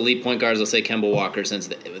one of these elite point guards, let's say Kemba Walker, since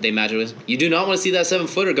they match with, you do not want to see that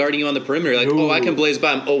 7-footer guarding you on the perimeter. I can blaze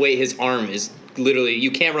by him. Oh, wait, his arm is... Literally,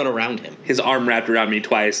 you can't run around him. His arm wrapped around me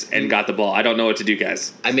twice and got the ball. I don't know what to do,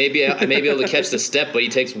 guys. I may be able to catch the step, but he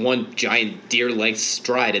takes one giant deer-length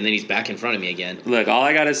stride, and then he's back in front of me again. Look, all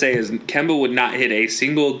I got to say is Kemba would not hit a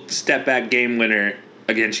single step-back game winner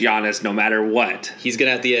against Giannis no matter what. He's going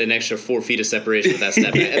to have to get an extra 4 feet of separation with that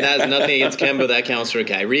step back. And that has nothing against Kemba. That counts for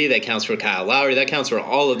Kyrie. That counts for Kyle Lowry. That counts for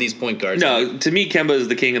all of these point guards. No, to me, Kemba is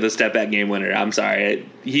the king of the step-back game winner. I'm sorry.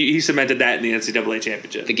 He cemented that in the NCAA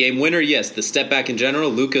championship. The game winner, yes. The step-back in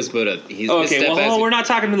general, Luka's put a... we're not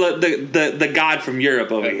talking to the god from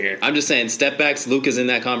Europe over here. I'm just saying, step-backs, Luka's in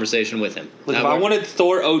that conversation with him. Look, if I wanted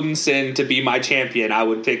Thor Odinson to be my champion, I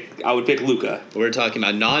would pick Luka. We're talking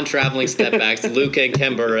about non-traveling step-backs. Luka and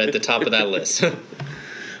Kemba are at the top of that list.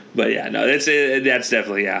 But yeah, no, that's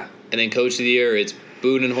definitely, yeah. And then Coach of the Year, it's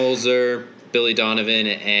Budenholzer, Billy Donovan,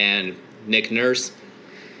 and Nick Nurse.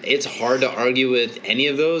 It's hard to argue with any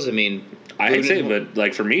of those. I mean, I'd say,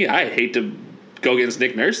 but for me, I hate to go against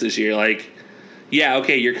Nick Nurse this year. Yeah,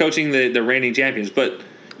 okay, you're coaching the reigning champions, but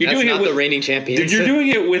That's doing not it with the reigning champions. You're doing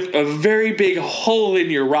it with a very big hole in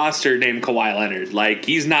your roster named Kawhi Leonard.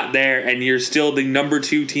 He's not there, and you're still the number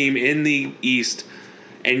 2 team in the East.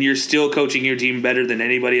 And you're still coaching your team better than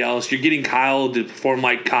anybody else. You're getting Kyle to perform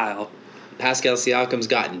like Kyle. Pascal Siakam's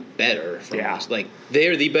gotten better.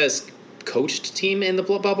 They're the best coached team in the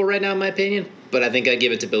bubble right now, in my opinion. But I think I'd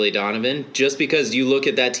give it to Billy Donovan. Just because you look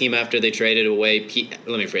at that team after they traded away...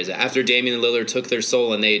 let me phrase it. After Damian Lillard took their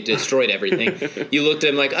soul and they destroyed everything, you looked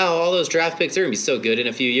at them all those draft picks, they're going to be so good in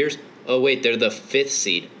a few years. Oh, wait, they're the 5th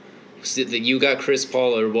seed. You got Chris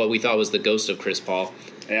Paul, or what we thought was the ghost of Chris Paul.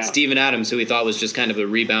 Yeah. Steven Adams, who we thought was just kind of a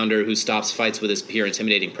rebounder who stops fights with his pure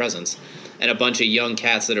intimidating presence, and a bunch of young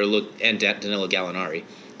cats that are and Danilo Gallinari.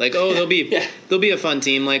 Like, they'll be a fun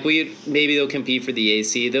team. Like, maybe they'll compete for the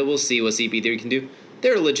AC. We'll see what CP3 can do.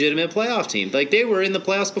 They're a legitimate playoff team. Like, they were in the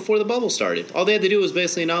playoffs before the bubble started. All they had to do was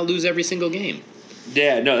basically not lose every single game.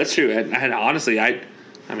 Yeah, no, that's true. And honestly, I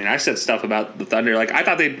said stuff about the Thunder. Like, I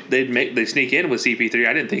thought they'd sneak in with CP3.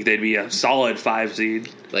 I didn't think they'd be a solid 5 seed.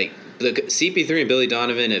 Like, the CP3 and Billy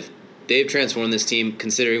Donovan, if they've transformed this team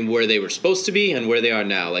considering where they were supposed to be and where they are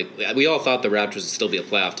now. Like, we all thought the Raptors would still be a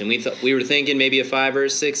playoff team. We were thinking maybe a 5 or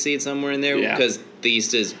 6 seed somewhere in there because the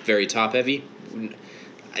East is very top heavy.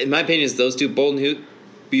 In my opinion, it's those two, Budenholzer.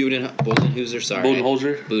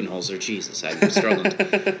 Jesus, I'm struggling.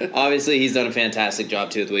 Obviously, he's done a fantastic job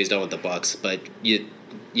too with what he's done with the Bucks. But you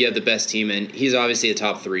have the best team, and he's obviously a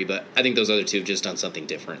top 3. But I think those other two have just done something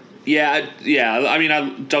different. Yeah. I mean,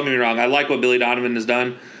 don't get me wrong. I like what Billy Donovan has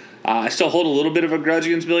done. I still hold a little bit of a grudge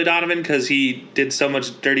against Billy Donovan because he did so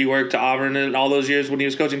much dirty work to Auburn in all those years when he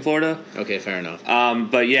was coaching Florida. Okay, fair enough.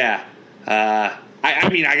 But yeah, I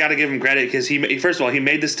mean, I got to give him credit because first of all, he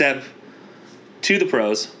made the step to the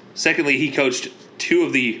pros. Secondly, he coached 2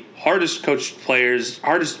 of the hardest players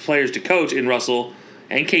to coach in Russell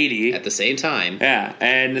and KD at the same time. Yeah,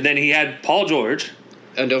 and then he had Paul George.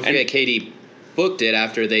 And don't forget, KD booked it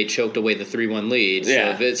after they choked away the 3-1 lead.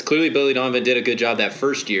 Yeah. So it's clearly Billy Donovan did a good job that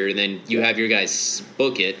first year, and then you have your guys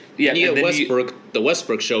book it. Yeah, and you get Westbrook, the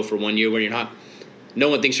Westbrook show for 1 year where you're not. No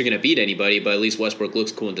one thinks you're going to beat anybody, but at least Westbrook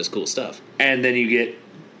looks cool and does cool stuff. And then you get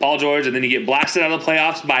Paul George, and then you get blasted out of the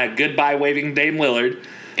playoffs by a goodbye waving Dame Lillard.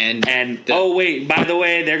 Oh wait, by the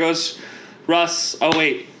way, there goes Russ. Oh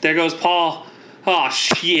wait, there goes Paul. Oh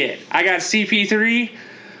shit, I got CP3.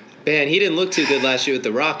 Man, he didn't look too good last year with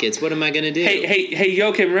the Rockets. What am I gonna do? Hey,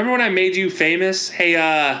 Joakim, remember when I made you famous? Hey,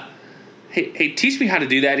 teach me how to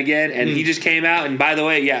do that again. And he just came out, and by the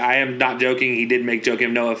way, I am not joking. He did make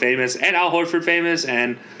Joakim Noah famous and Al Horford famous,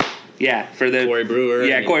 and for the Corey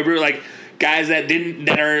Brewer. Corey Brewer, like guys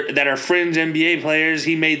that are fringe NBA players.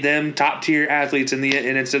 He made them top tier athletes in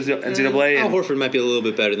NCAA. Al Horford might be a little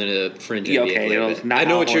bit better than a fringe NBA player. I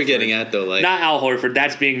know Al what Horford. You're getting at though. Like, not Al Horford.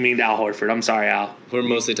 That's being mean to Al Horford. I'm sorry, Al. We're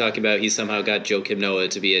mostly talking about he somehow got Joakim Noah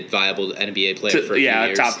to be a viable NBA player for a few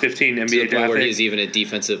years. Top 15 NBA draft where he's even a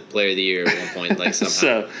defensive player of the year at one point. Like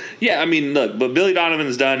somehow. I mean, look, what Billy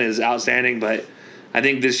Donovan's done is outstanding, but I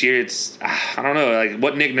think this year it's I don't know, like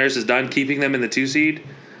what Nick Nurse has done, keeping them in the 2 seed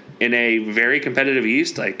in a very competitive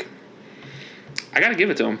East. Like, I got to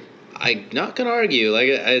give it to him. I'm not gonna argue. Like,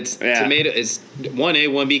 it's tomato. It's 1A,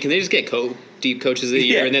 1B. Can they just get deep coaches of the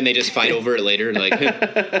year and then they just fight over it later? Like,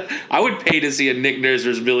 I would pay to see a Nick Nurse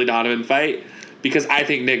versus Billy Donovan fight because I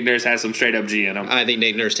think Nick Nurse has some straight up G in him. I think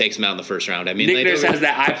Nick Nurse takes him out in the first round. I mean, Nick Nurse has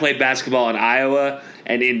that I played basketball in Iowa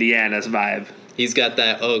and Indiana's vibe. He's got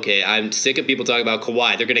that, I'm sick of people talking about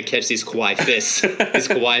Kawhi. They're going to catch these Kawhi fists. These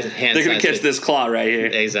Kawhi hands. They're going to catch this claw right here.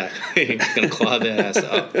 Exactly. He's going to claw the ass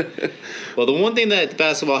up. Well, the one thing that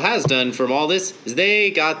basketball has done from all this is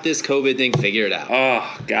they got this COVID thing figured out.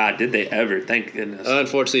 Oh, God, did they ever? Thank goodness.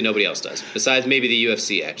 Unfortunately, nobody else does. Besides maybe the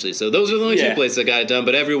UFC, actually. So those are the only 2 places that got it done,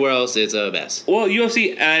 but everywhere else it's a mess. Well,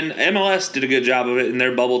 UFC and MLS did a good job of it in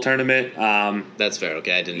their bubble tournament. That's fair.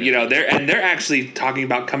 Okay, I didn't know. They're actually talking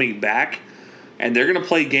about coming back. And they're going to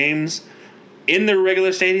play games in their regular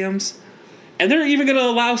stadiums. And they're even going to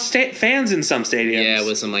allow fans in some stadiums. Yeah,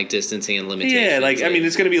 with some, distancing and limitations. Yeah, I mean,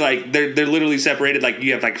 it's going to be they're literally separated. Like,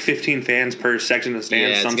 you have, 15 fans per section of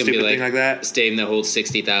stands. Yeah, some stupid thing like that. A stadium that holds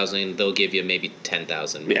 60,000, they'll give you maybe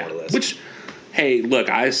 10,000 more or less. Which, hey, look,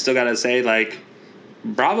 I still got to say,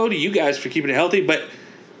 bravo to you guys for keeping it healthy. But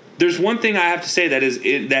there's one thing I have to say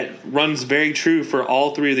that runs very true for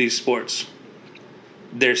all 3 of these sports.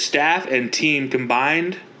 Their staff and team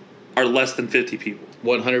combined are less than 50 people.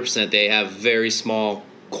 100%. They have very small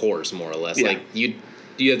cores, more or less. Yeah.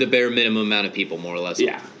 You have the bare minimum amount of people, more or less.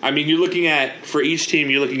 Yeah. I mean, for each team,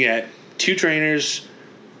 you're looking at 2 trainers,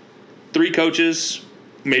 3 coaches,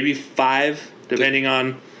 maybe 5, depending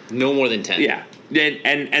on... No more than 10. Yeah.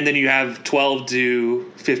 And then you have 12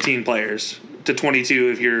 to 15 players, to 22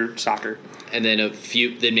 if you're soccer. And then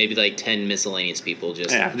then maybe 10 miscellaneous people.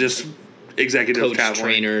 Just... executive coach,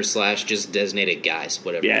 trainer / just designated guys,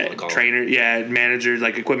 whatever you want to call trainer, them. managers,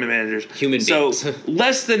 equipment managers, human beings. So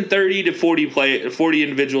less than 30 to 40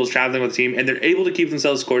 individuals traveling with the team, and they're able to keep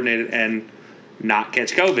themselves coordinated and not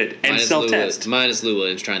catch COVID and self-test. Minus Lou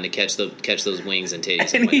Williams trying to catch those wings and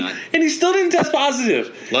titties and whatnot. And he still didn't test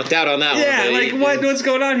positive. Lucked out on that one. Yeah, what's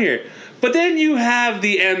going on here? But then you have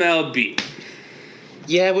the MLB.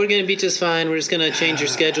 Yeah, we're going to be just fine. We're just going to change your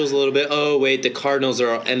schedules a little bit. Oh, wait, the Cardinals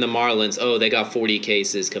and the Marlins. Oh, they got 40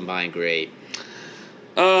 cases combined. Great.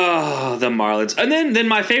 Oh, the Marlins. And then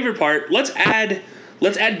my favorite part, let's add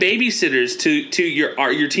babysitters to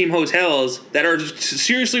your team hotels that are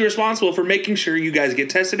seriously responsible for making sure you guys get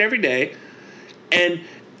tested every day and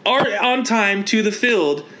are on time to the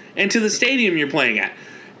field and to the stadium you're playing at.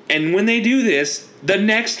 And when they do this, the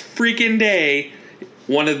next freaking day,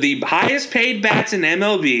 one of the highest paid bats in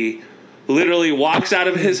MLB literally walks out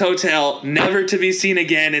of his hotel, never to be seen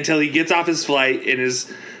again until he gets off his flight in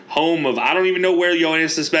his home of, I don't even know where Yoenis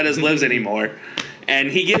Cespedes lives anymore. And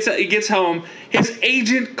he gets home. His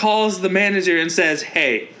agent calls the manager and says,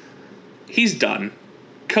 hey, he's done.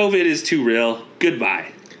 COVID is too real.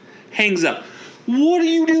 Goodbye. Hangs up. What are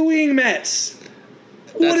you doing, Mets?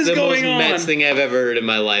 What is going on? That's the most Mets thing I've ever heard in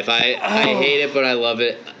my life. I hate it, but I love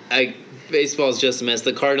it. Baseball's just a mess.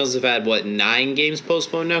 The Cardinals have had, 9 games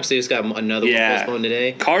postponed now? Because they just got another one postponed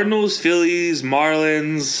today. Cardinals, Phillies,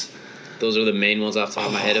 Marlins. Those are the main ones off the top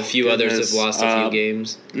of my head. A few others have lost a few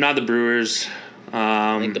games. Not the Brewers.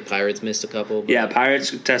 I think the Pirates missed a couple. Yeah,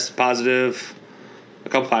 Pirates tested positive. A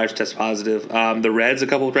couple Pirates tested positive. The Reds, a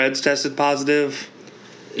couple of Reds tested positive.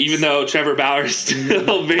 Even though Trevor Bauer is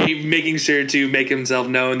still making sure to make himself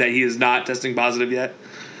known that he is not testing positive yet.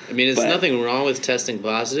 I mean, there's nothing wrong with testing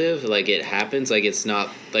positive. Like, it happens. Like, it's not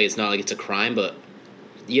like it's a crime. But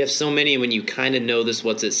you have so many when you kind of know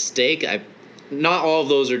what's at stake. Not all of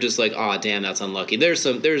those are just like, oh, damn, that's unlucky. There's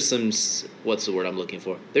some. What's the word I'm looking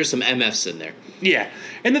for? There's some MFs in there. Yeah,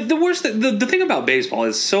 and the worst. The thing about baseball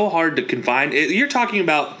is so hard to confine. You're talking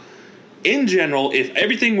about, in general, if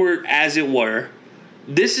everything were as it were,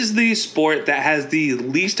 this is the sport that has the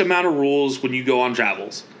least amount of rules when you go on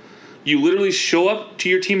travels. You literally show up to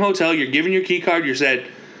your team hotel. You're given your key card. You're said,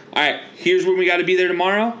 all right, here's when we got to be there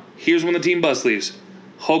tomorrow. Here's when the team bus leaves.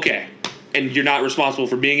 Okay. And you're not responsible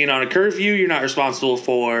for being in on a curfew. You're not responsible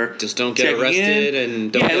for just don't get arrested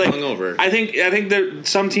and don't get hungover. I think there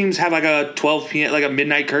some teams have like a 12 p.m. like a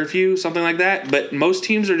midnight curfew, something like that. But most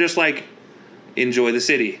teams are just like, enjoy the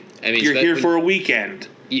city. I mean, you're here for a weekend.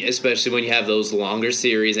 Especially when you have those longer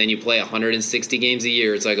series and you play 160 games a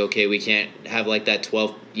year, it's like, okay, we can't have like that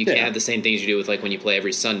 12. You can't have the same things you do with like when you play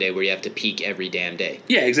every Sunday where you have to peak every damn day.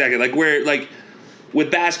 Yeah, exactly. Like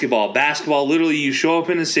with basketball, literally you show up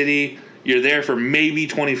in the city. You're there for maybe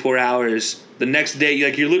 24 hours. The next day,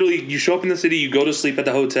 you show up in the city, you go to sleep at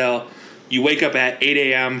the hotel, you wake up at 8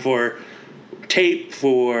 a.m. for tape,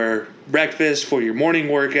 for breakfast, for your morning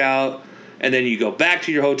workout, and then you go back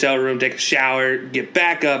to your hotel room, take a shower, get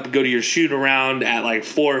back up, go to your shoot around at like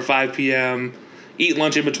 4 or 5 p.m., eat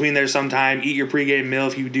lunch in between there sometime, eat your pregame meal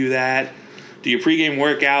if you do that, do your pregame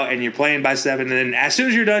workout, and you're playing by 7, and then as soon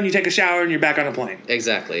as you're done, you take a shower and you're back on a plane.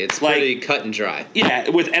 Exactly. It's pretty cut and dry. Yeah,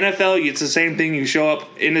 with NFL, it's the same thing. You show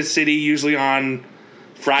up in the city usually on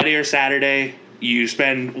Friday or Saturday. You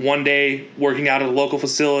spend one day working out at a local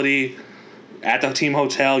facility at the team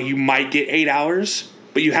hotel. You might get 8 hours,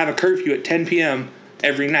 but you have a curfew at 10 p.m.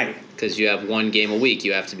 every night. Because you have one game a week.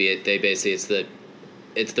 You have to be it's the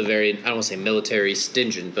very, I don't want to say military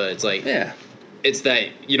stingent, but it's like... Yeah. It's that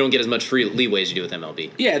you don't get as much free leeway as you do with MLB.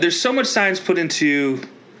 Yeah, there's so much science put into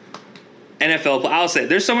NFL. I'll say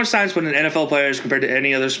there's so much science put into NFL players compared to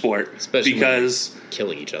any other sport, especially because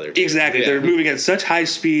killing each other. Too. Exactly, they're moving at such high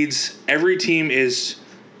speeds. Every team is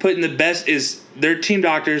putting the best. Is their team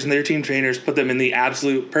doctors and their team trainers put them in the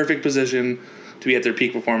absolute perfect position to be at their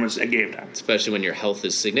peak performance at game time. Especially when your health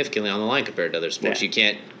is significantly on the line compared to other sports.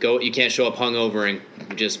 Yeah. You can't show up hungover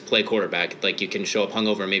and just play quarterback. Like, you can show up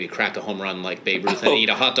hungover and maybe crack a home run like Babe Ruth and eat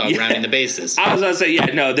a hot dog rounding the bases. I was going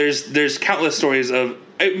to say, there's countless stories of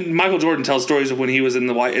Michael Jordan tells stories of when he was in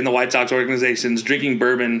the White Sox organizations drinking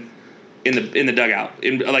bourbon in the dugout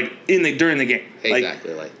during the game.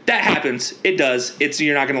 Exactly. That happens. It does.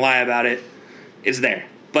 You're not going to lie about it. It's there.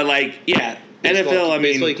 But NFL,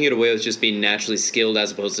 baseball, you can get away with just being naturally skilled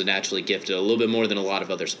as opposed to naturally gifted a little bit more than a lot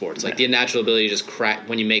of other sports. Like, the natural ability to just crack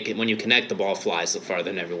when you connect, the ball flies farther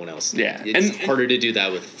than everyone else. Yeah, it's harder to do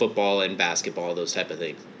that with football and basketball, those type of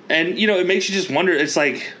things. And it makes you just wonder. It's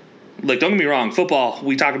like don't get me wrong, football.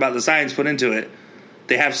 We talk about the science put into it.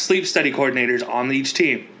 They have sleep study coordinators on each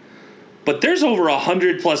team. But there's over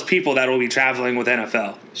 100+ people that will be traveling with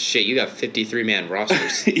NFL. Shit, you got 53-man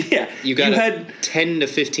rosters. Yeah. You had 10 to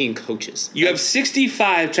 15 coaches. You have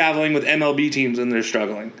 65 traveling with MLB teams and they're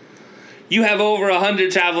struggling. You have over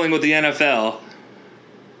 100 traveling with the NFL.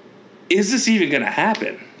 Is this even going to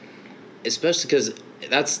happen? Especially because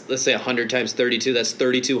that's, let's say, 100 times 32. That's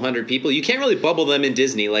 3,200 people. You can't really bubble them in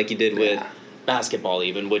Disney like you did with basketball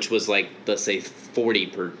even, which was like, let's say, 40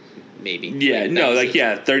 per maybe. Yeah,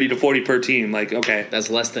 Like, 30 to 40 per team. Like, okay. That's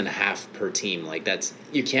less than half per team. Like,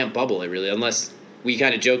 you can't bubble it, really, unless we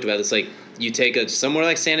kind of joked about this. Like, you take somewhere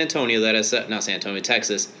like San Antonio, not San Antonio,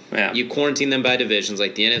 Texas. Yeah. You quarantine them by divisions,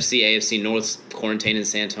 like the NFC, AFC North quarantine in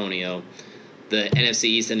San Antonio. The NFC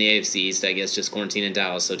East and the AFC East, I guess, just quarantine in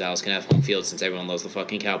Dallas, so Dallas can have home field since everyone loves the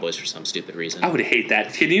fucking Cowboys for some stupid reason. I would hate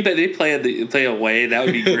that. Can you bet they play away? That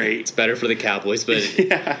would be great. It's better for the Cowboys, but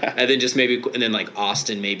Yeah. and then like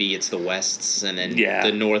Austin, maybe it's the Wests, and then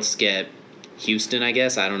the Norths get Houston, I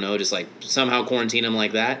guess. I don't know, just like somehow quarantine them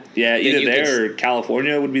like that. Yeah, either there or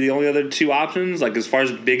California would be the only other two options. Like as far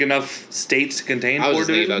as big enough states to contain. I was four just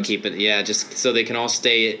thinking divisions. about keeping, just so they can all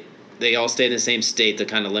stay. They all stay in the same state to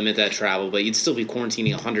kind of limit that travel, but you'd still be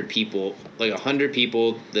quarantining 100 people. Like 100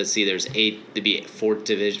 people, let's see, there's 8, to be 4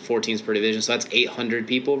 teams per division, so that's 800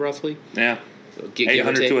 people roughly. Yeah. Give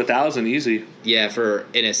 800 to 1,000, easy. Yeah, for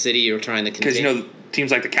in a city you're trying to contain. Because, teams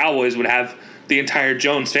like the Cowboys would have the entire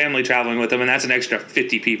Jones family traveling with them, and that's an extra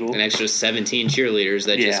 50 people. An extra 17 cheerleaders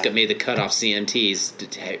that just made the cut off CMTs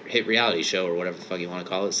to hit reality show or whatever the fuck you want to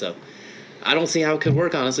call it, so... I don't see how it could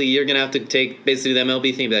work, honestly. You're going to have to take basically the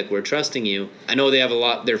MLB thing back. We're trusting you. I know they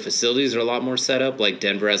have their facilities are a lot more set up. Like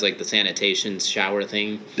Denver has like the sanitation shower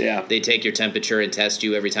thing. Yeah. They take your temperature and test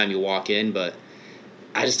you every time you walk in, but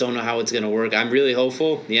I just don't know how it's going to work. I'm really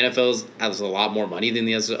hopeful. The NFL has a lot more money than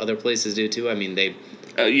the other places do, too. I mean,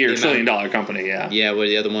 you're a $1 trillion company, yeah. Yeah, where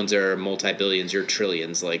the other ones are multi-billions, you're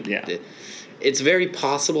trillions. Like, it's very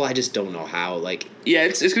possible. I just don't know how. Like, yeah,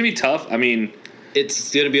 it's going to be tough. I mean...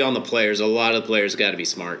 It's going to be on the players. A lot of the players got to be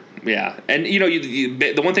smart. Yeah. And,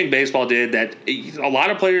 the one thing baseball did that a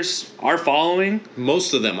lot of players are following.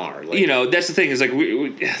 Most of them are. Like, that's the thing is, like,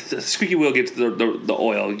 the squeaky wheel gets the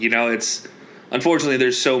oil. It's unfortunately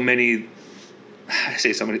there's so many – I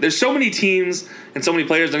say so many. There's so many teams and so many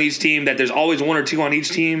players on each team that there's always one or two on each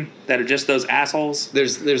team that are just those assholes.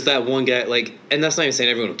 There's that one guy, like, and that's not even saying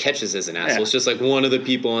everyone who catches is an asshole. Yeah. It's just like one of the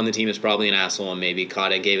people on the team is probably an asshole and maybe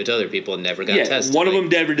caught it, gave it to other people, and never got tested. One of them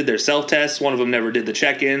never did their self-tests. One of them never did the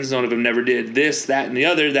check-ins. One of them never did this, that, and the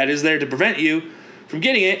other. That is there to prevent you from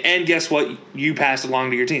getting it, and guess what? You passed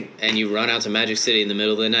along to your team. And you run out to Magic City in the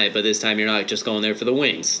middle of the night, but this time you're not just going there for the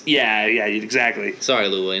wings. Yeah, exactly. Sorry,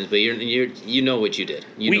 Lou Williams, but you know what you did.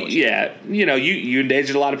 You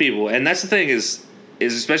endangered a lot of people, and that's the thing is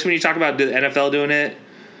especially when you talk about the NFL doing it,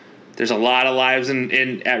 there's a lot of lives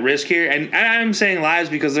in at risk here, and I'm saying lives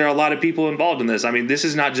because there are a lot of people involved in this. I mean, this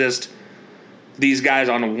is not just these guys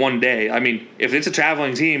on one day. I mean, if it's a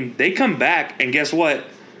traveling team, they come back, and guess what?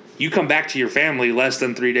 You come back to your family less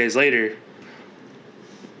than 3 days later.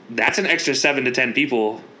 That's an extra 7 to 10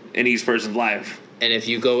 people in each person's life. And if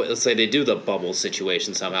you go, let's say they do the bubble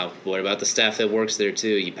situation somehow, what about the staff that works there too?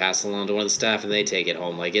 You pass it along to one of the staff and they take it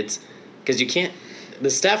home. Like it's because you can't.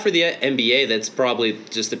 The staff for the NBA, that's probably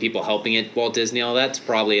just the people helping it, Walt Disney, all that's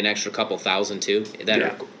probably an extra couple thousand too.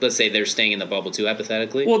 Let's say they're staying in the bubble too,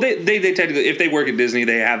 hypothetically. Well, they technically, if they work at Disney,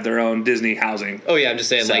 they have their own Disney housing. Oh yeah, I'm just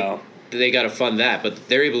saying like. They got to fund that, but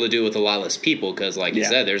they're able to do it with a lot less people because, like you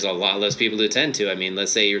said, there's a lot less people to attend to. I mean,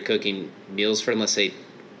 let's say you're cooking meals for, let's say,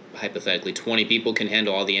 hypothetically, 20 people can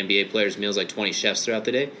handle all the NBA players' meals, like 20 chefs throughout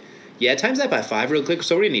the day. Yeah, times that by 5 real quick.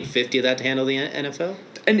 So we're going to need 50 of that to handle the NFL.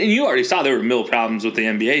 And you already saw there were meal problems with the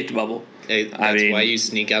NBA bubble. That's why you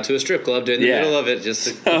sneak out to a strip club during the middle of it.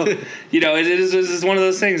 Just so, it's one of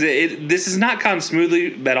those things. This has not gone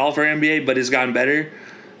smoothly at all for NBA, but it's gotten better.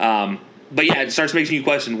 But yeah, it starts making you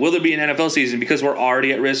question, will there be an NFL season? Because we're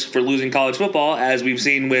already at risk for losing college football, as we've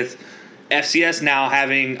seen with FCS now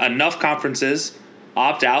having enough conferences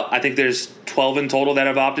opt out. I think there's 12 in total that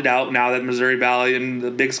have opted out now that Missouri Valley and the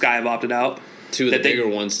Big Sky have opted out. Two of the bigger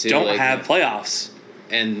ones, too. Don't have playoffs.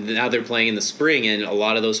 And now they're playing in the spring, and a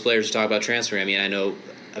lot of those players talk about transferring. I mean, I know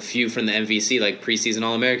a few from the MVC, like preseason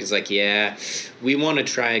All-Americans, like, yeah, we want to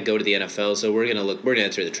try and go to the NFL, so we're gonna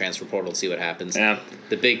enter the transfer portal and see what happens. Yeah.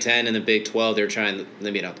 The Big Ten and the Big 12, they're trying.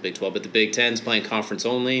 Maybe not the Big 12, but the Big 10's playing conference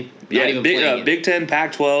only. Big 10,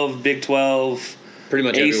 Pac-12, Big 12, pretty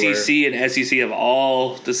much ACC everywhere. and SEC have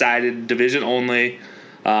all decided division only.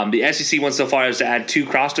 The SEC went so far as to add 2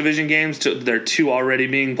 cross-division games to their 2 already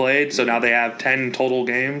being played, so now they have 10 total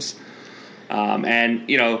games. And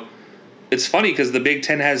it's funny because the Big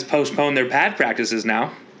Ten has postponed their pad practices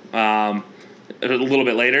now a little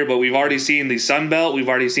bit later, but we've already seen the Sun Belt, we've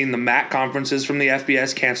already seen the MAC conferences from the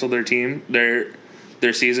FBS cancel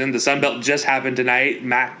their season. The Sun Belt just happened tonight,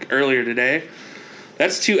 MAC earlier today.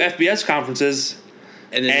 That's 2 FBS conferences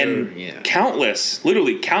and countless,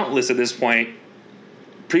 literally countless at this point,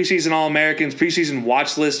 preseason All-Americans, preseason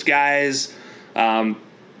watch list guys,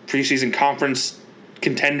 preseason conference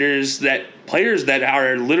contenders that players that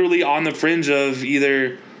are literally on the fringe of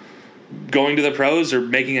either going to the pros or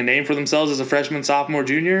making a name for themselves as a freshman, sophomore,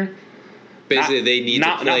 junior. Basically, they need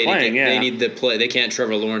to play. Playing, They need to play. They can't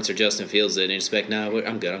Trevor Lawrence or Justin Fields it and expect, no,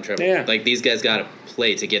 I'm good. I'm Trevor. Yeah. Like, these guys got to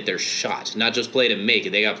play to get their shot, not just play to make it.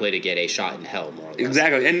 They got to play to get a shot in hell, more or less.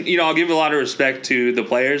 Exactly. And, you know, I'll give a lot of respect to the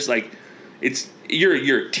players. Like,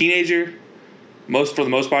 you're a teenager. For the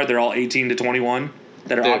most part, they're all 18 to 21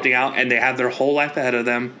 that are opting out, and they have their whole life ahead of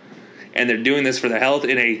them, and they're doing this for their health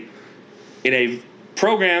in a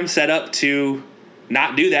program set up to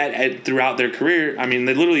not do that throughout their career. I mean,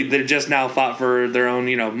 they're just now fought for their own,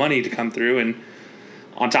 you know, money to come through, and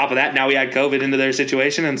on top of that, now we add COVID into their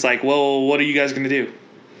situation, and it's like, well, what are you guys going to do?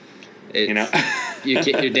 You know, you're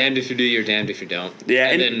damned if you do, you're damned if you don't. Yeah,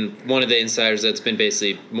 and then one of the insiders that's been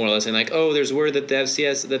basically more or less saying, like, oh, there's word that the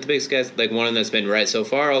FCS, that the Big Sky, like one of them that's been right so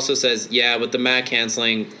far, also says, yeah, with the MAC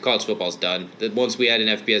canceling, college football's done. That once we had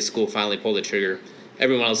an FBS school finally pull the trigger,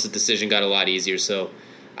 everyone else's decision got a lot easier. So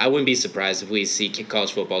I wouldn't be surprised if we see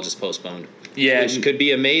college football just postponed. Yeah, which could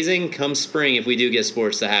be amazing come spring if we do get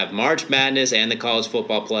sports to have March Madness and the college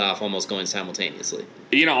football playoff almost going simultaneously.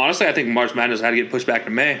 You know, honestly, I think March Madness had to get pushed back to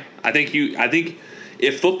May. I think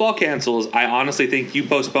if football cancels, I honestly think you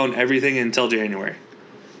postpone everything until January,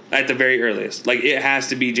 at the very earliest. Like, it has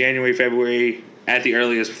to be January, February at the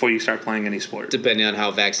earliest before you start playing any sport. Depending on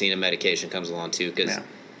how vaccine and medication comes along too, because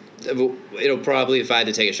it'll probably, if I had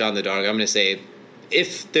to take a shot in the dark, I'm going to say,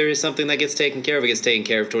 if there is something that gets taken care of, it gets taken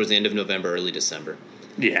care of towards the end of November, early December.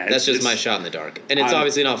 Yeah, that's just my shot in the dark. And it's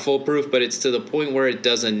obviously not foolproof, but it's to the point where it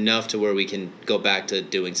does enough to where we can go back to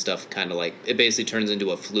doing stuff kind of like, it basically turns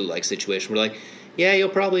into a flu-like situation. We're like, yeah, you'll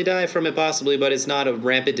probably die from it possibly, but it's not a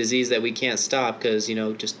rampant disease that we can't stop because, you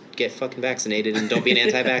know, just get fucking vaccinated and don't be an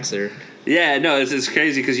anti-vaxxer. Yeah, no, it's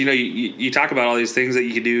crazy because, you know, you talk about all these things that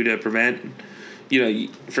you can do to prevent, you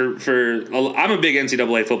know, I'm a big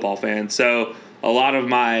NCAA football fan, so a lot of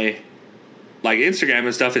my, like, Instagram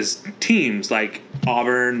and stuff is teams, like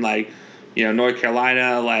Auburn, like, you know, North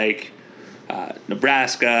Carolina, like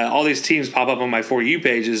Nebraska. All these teams pop up on my For You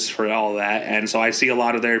pages for all that, and so I see a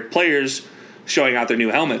lot of their players showing out their new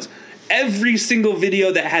helmets. Every single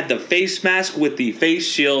video that had the face mask with the face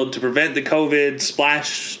shield to prevent the COVID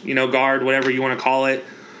splash, you know, guard, whatever you want to call it,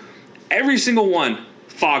 every single one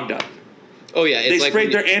fogged up. Oh, yeah. They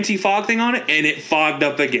sprayed their anti-fog thing on it, and it fogged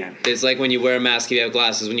up again. It's like when you wear a mask, if you have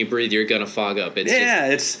glasses, when you breathe, you're going to fog up.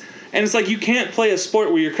 It's like you can't play a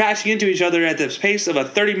sport where you're crashing into each other at the pace of a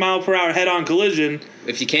 30-mile-per-hour head-on collision.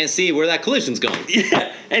 If you can't see where that collision's going.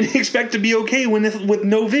 Yeah, and expect to be okay with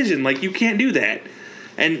no vision. Like, you can't do that.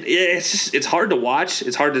 And it's hard to watch.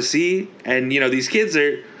 It's hard to see. And, you know, these kids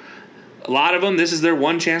a lot of them, this is their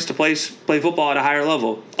one chance to play football at a higher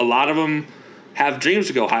level. A lot of them have dreams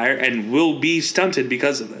to go higher and will be stunted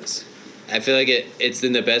because of this. I feel like it's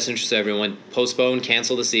in the best interest of everyone. Postpone,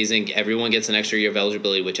 cancel the season. Everyone gets an extra year of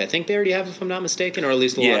eligibility, which I think they already have, if I'm not mistaken, or at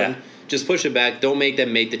least a lot of them. Just push it back. Don't make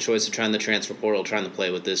them make the choice of trying the transfer portal, trying to play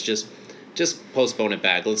with this. Just postpone it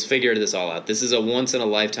back. Let's figure this all out. This is a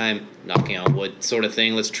once-in-a-lifetime, knocking on wood sort of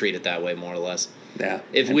thing. Let's treat it that way, more or less. Yeah.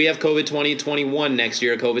 If we have COVID 2021 next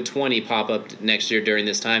year, COVID 20 pop up next year during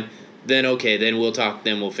this time, then okay, then we'll talk.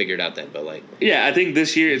 Then we'll figure it out then. But like, yeah, I think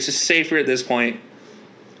this year it's just safer at this point.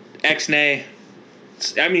 X-nay.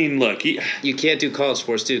 I mean, look, you can't do college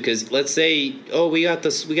sports too, because let's say, oh, we got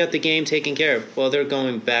the game taken care of. Well, they're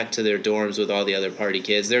going back to their dorms with all the other party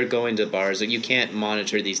kids. They're going to bars. You can't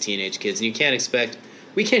monitor these teenage kids, and we can't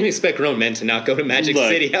even expect grown men to not go to Magic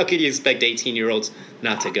City. How can you expect 18-year-olds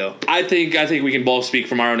not to go? I think we can both speak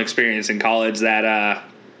from our own experience in college that,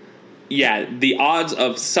 the odds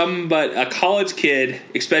of a college kid,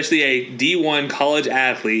 especially a D1 college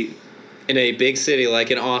athlete, in a big city like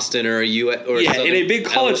in Austin or in a big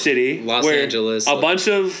college city, Los Angeles, a bunch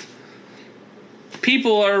of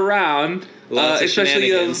people are around,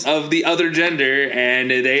 especially of the other gender,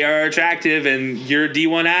 and they are attractive, and you're a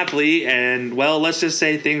D1 athlete, and well, let's just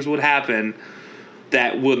say things would happen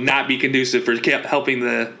that would not be conducive for helping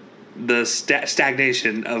the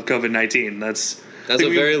stagnation of COVID-19. That's a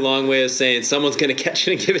very long way of saying someone's going to catch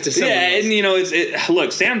it and give it to someone else. And you know,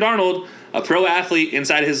 look, Sam Darnold, a pro athlete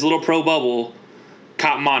inside his little pro bubble,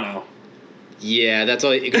 caught mono. Yeah, that's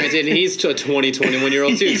all. Granted, he's a 20,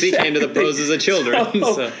 21-year-old too. So he came to the pros as a children.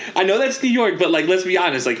 So. I know that's New York, but like, let's be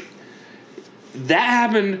honest, like that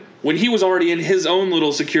happened when he was already in his own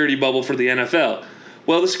little security bubble for the NFL.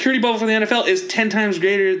 Well, the security bubble for the NFL is 10 times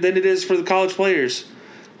greater than it is for the college players.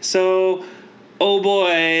 So, oh boy.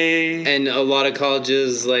 And a lot of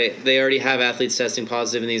colleges, like, they already have athletes testing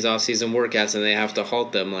positive in these off-season workouts, and they have to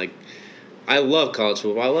halt them. Like, I love college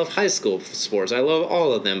football. I love high school sports. I love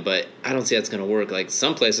all of them, but I don't see that's going to work. Like,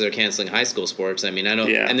 some places are canceling high school sports. I mean, I know,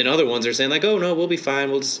 and then other ones are saying, like, oh, no, we'll be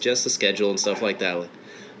fine. We'll just adjust the schedule and stuff like that.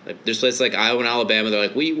 Like, there's places like Iowa and Alabama, they're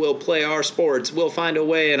like, we will play our sports. We'll find a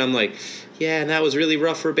way. And I'm like, yeah, and that was really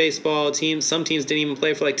rough for baseball. Some teams didn't even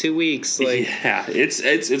play for, like, 2 weeks. Like, yeah,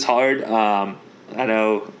 it's hard. I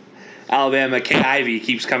know Alabama, Kay Ivey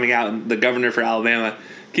keeps coming out, and the governor for Alabama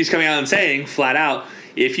keeps coming out and saying, flat out,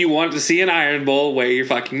 if you want to see an Iron Bowl, wear your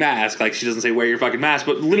fucking mask. Like, she doesn't say wear your fucking mask,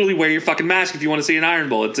 but literally wear your fucking mask if you want to see an Iron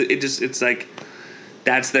Bowl. It's like,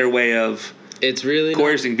 that's their way of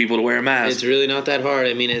coercing people to wear a mask. It's really not that hard.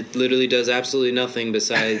 I mean, it literally does absolutely nothing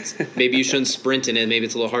besides maybe you shouldn't sprint in it. Maybe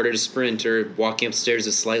it's a little harder to sprint, or walking upstairs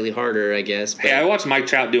is slightly harder, I guess. But hey, I watched Mike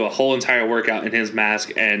Trout do a whole entire workout in his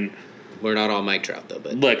mask, and we're not all Mike Trout, though.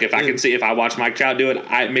 But look, if I watch Mike Trout do it,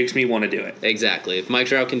 it makes me want to do it. Exactly. If Mike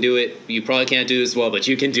Trout can do it, you probably can't do it as well, but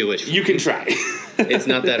you can do it. You can try. It's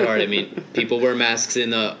not that hard. I mean, people wear masks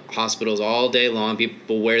in the hospitals all day long.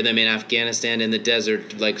 People wear them in Afghanistan in the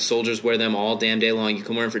desert. Like, soldiers wear them all damn day long. You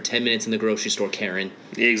can wear them for 10 minutes in the grocery store, Karen.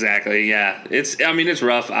 Exactly, yeah. It's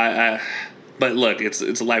rough. But look, it's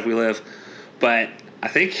a life we live. But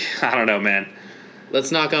I don't know, man. Let's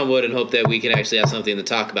knock on wood and hope that we can actually have something to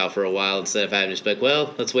talk about for a while instead of having to just be like,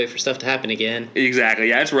 well, let's wait for stuff to happen again. Exactly.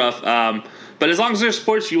 Yeah, it's rough. But as long as there's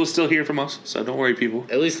sports, you will still hear from us. So don't worry, people.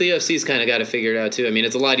 At least the UFC's kind of got it figured out, too. I mean,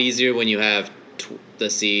 it's a lot easier when you have,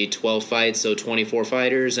 12 fights, so 24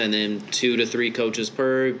 fighters, and then 2 to 3 coaches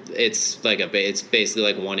per. It's basically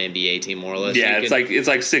like one NBA team, more or less. Yeah, it's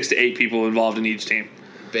like 6 to 8 people involved in each team.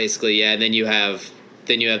 Basically, yeah. And then you have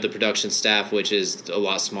the production staff, which is a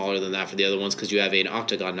lot smaller than that for the other ones, because you have an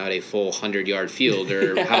octagon, not a full 100-yard field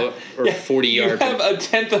or 40-yard. You have a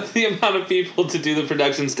tenth of the amount of people to do the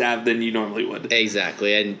production staff than you normally would.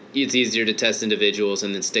 Exactly, and it's easier to test individuals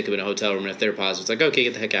and then stick them in a hotel room, and if they're positive, it's like, okay,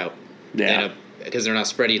 get the heck out. Yeah. Because they're not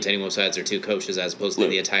spreading it to anyone besides their 2 coaches, as opposed to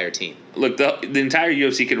the entire team. Look, the entire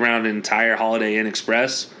UFC could run an entire Holiday Inn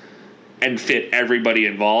Express and fit everybody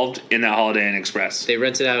involved in that Holiday Inn Express. They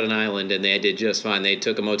rented out an island, and they did just fine. They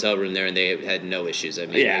took a motel room there, and they had no issues. I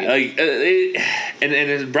mean,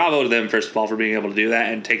 and bravo to them, first of all, for being able to do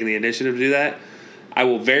that and taking the initiative to do that. I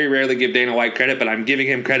will very rarely give Dana White credit, but I'm giving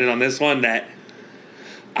him credit on this one that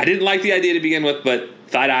I didn't like the idea to begin with, but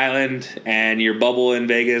Fight Island and your bubble in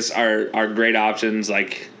Vegas are great options.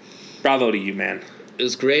 Like, bravo to you, man. It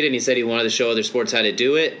was great, and he said he wanted to show other sports how to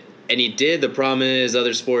do it. And he did. The problem is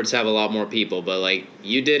other sports have a lot more people. But, like,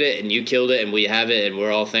 you did it, and you killed it, and we have it, and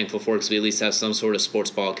we're all thankful for it because we at least have some sort of sports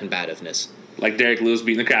ball combativeness. Like Derek Lewis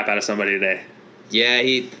beating the crap out of somebody today. Yeah,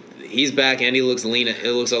 he's back, and he looks lean. It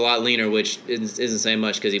looks a lot leaner, which isn't saying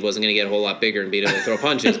much because he wasn't going to get a whole lot bigger and be able to throw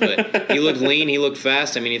punches. But he looked lean. He looked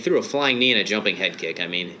fast. I mean, he threw a flying knee and a jumping head kick. I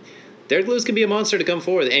mean, Derek Lewis can be a monster to come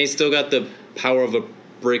forward. And he's still got the power of a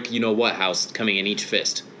brick you-know-what house coming in each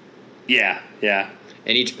fist. Yeah.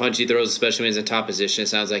 And each punch he throws, especially when he's in top position, it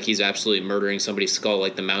sounds like he's absolutely murdering somebody's skull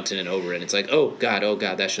like the Mountain and Oberyn. It's like, oh god,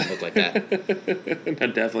 that shouldn't look like that. No,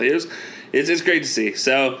 definitely. It's great to see.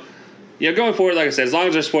 So, going forward, like I said, as long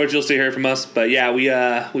as there's sports, you'll still hear from us. But yeah,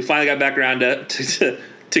 we finally got back around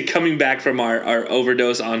to coming back from our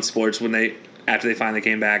overdose on sports after they finally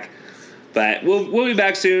came back. But we'll be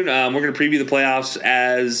back soon. We're going to preview the playoffs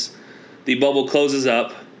as the bubble closes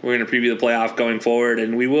up. We're going to preview the playoff going forward,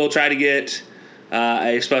 and we will try to get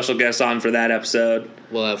a special guest on for that episode.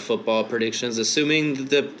 We'll have football predictions, assuming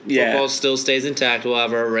the football still stays intact. We'll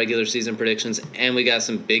have our regular season predictions, and we got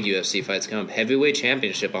some big UFC fights coming up. Heavyweight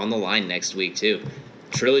championship on the line next week too.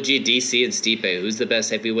 Trilogy, DC, and Stipe. Who's the best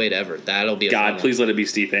heavyweight ever? That'll be a fun please let it be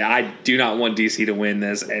Stipe. I do not want DC to win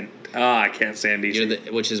this, and I can't stand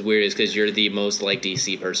DC. Which is weird, is because you're the most like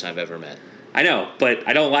DC person I've ever met. I know, but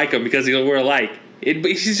I don't like him because we're alike.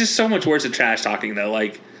 He's just so much worse at trash talking, though.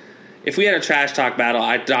 Like, if we had a trash talk battle,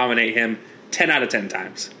 I'd dominate him 10 out of 10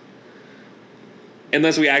 times.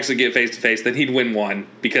 Unless we actually get face-to-face, then he'd win one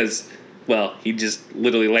because, well, he'd just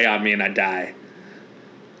literally lay on me and I'd die.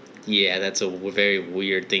 Yeah, that's a very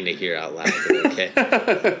weird thing to hear out loud.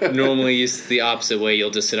 Okay. Normally, it's the opposite way.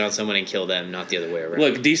 You'll just sit on someone and kill them, not the other way around.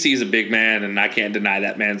 Look, DC's a big man, and I can't deny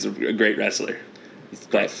that man's a great wrestler.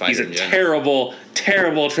 He's a terrible,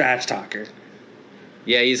 terrible trash talker.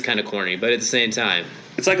 Yeah, he's kind of corny, but at the same time,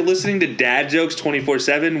 it's like listening to dad jokes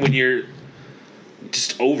 24/7 when you're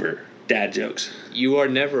just over dad jokes. You are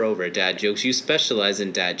never over dad jokes. You specialize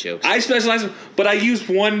in dad jokes. I specialize, but I use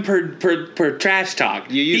one per trash talk.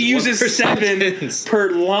 He uses 7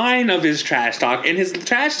 per line of his trash talk, and his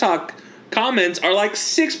trash talk comments are like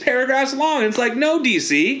 6 paragraphs long. It's like, no,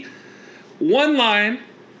 DC, 1 line,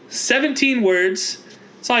 17 words,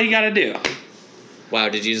 That's all you got to do. Wow,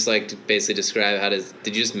 did you just basically describe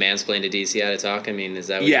did you just mansplain to DC how to talk? I mean, is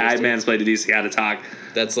that what Yeah, I mansplained to DC how to talk.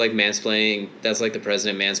 That's like mansplaining. That's like the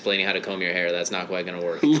president mansplaining how to comb your hair. That's not quite going to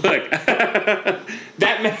work. Look, that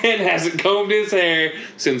man hasn't combed his hair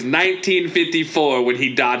since 1954 when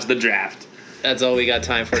he dodged the draft. That's all we got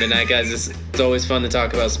time for tonight, guys. It's always fun to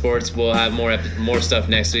talk about sports. We'll have more stuff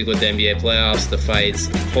next week with the NBA playoffs, the fights,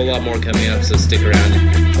 a whole lot more coming up, so stick around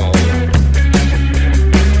and follow along.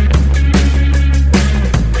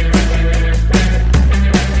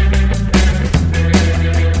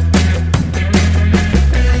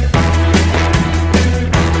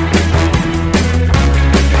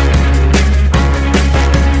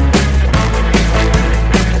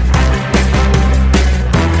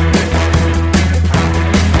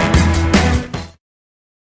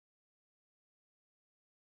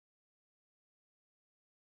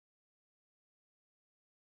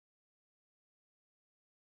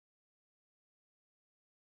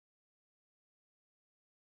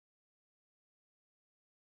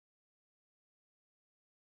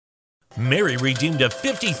 Mary redeemed a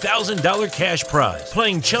 $50,000 cash prize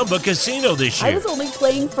playing Chumba Casino this year. I was only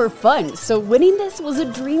playing for fun, so winning this was a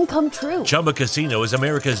dream come true. Chumba Casino is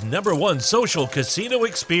America's #1 social casino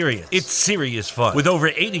experience. It's serious fun. With over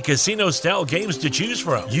 80 casino-style games to choose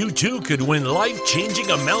from, you too could win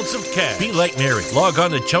life-changing amounts of cash. Be like Mary. Log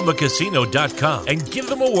on to ChumbaCasino.com and give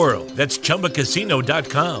them a whirl. That's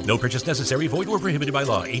ChumbaCasino.com. No purchase necessary. Void or prohibited by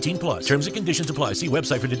law. 18+. Terms and conditions apply. See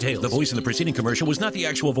website for details. The voice in the preceding commercial was not the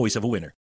actual voice of a winner.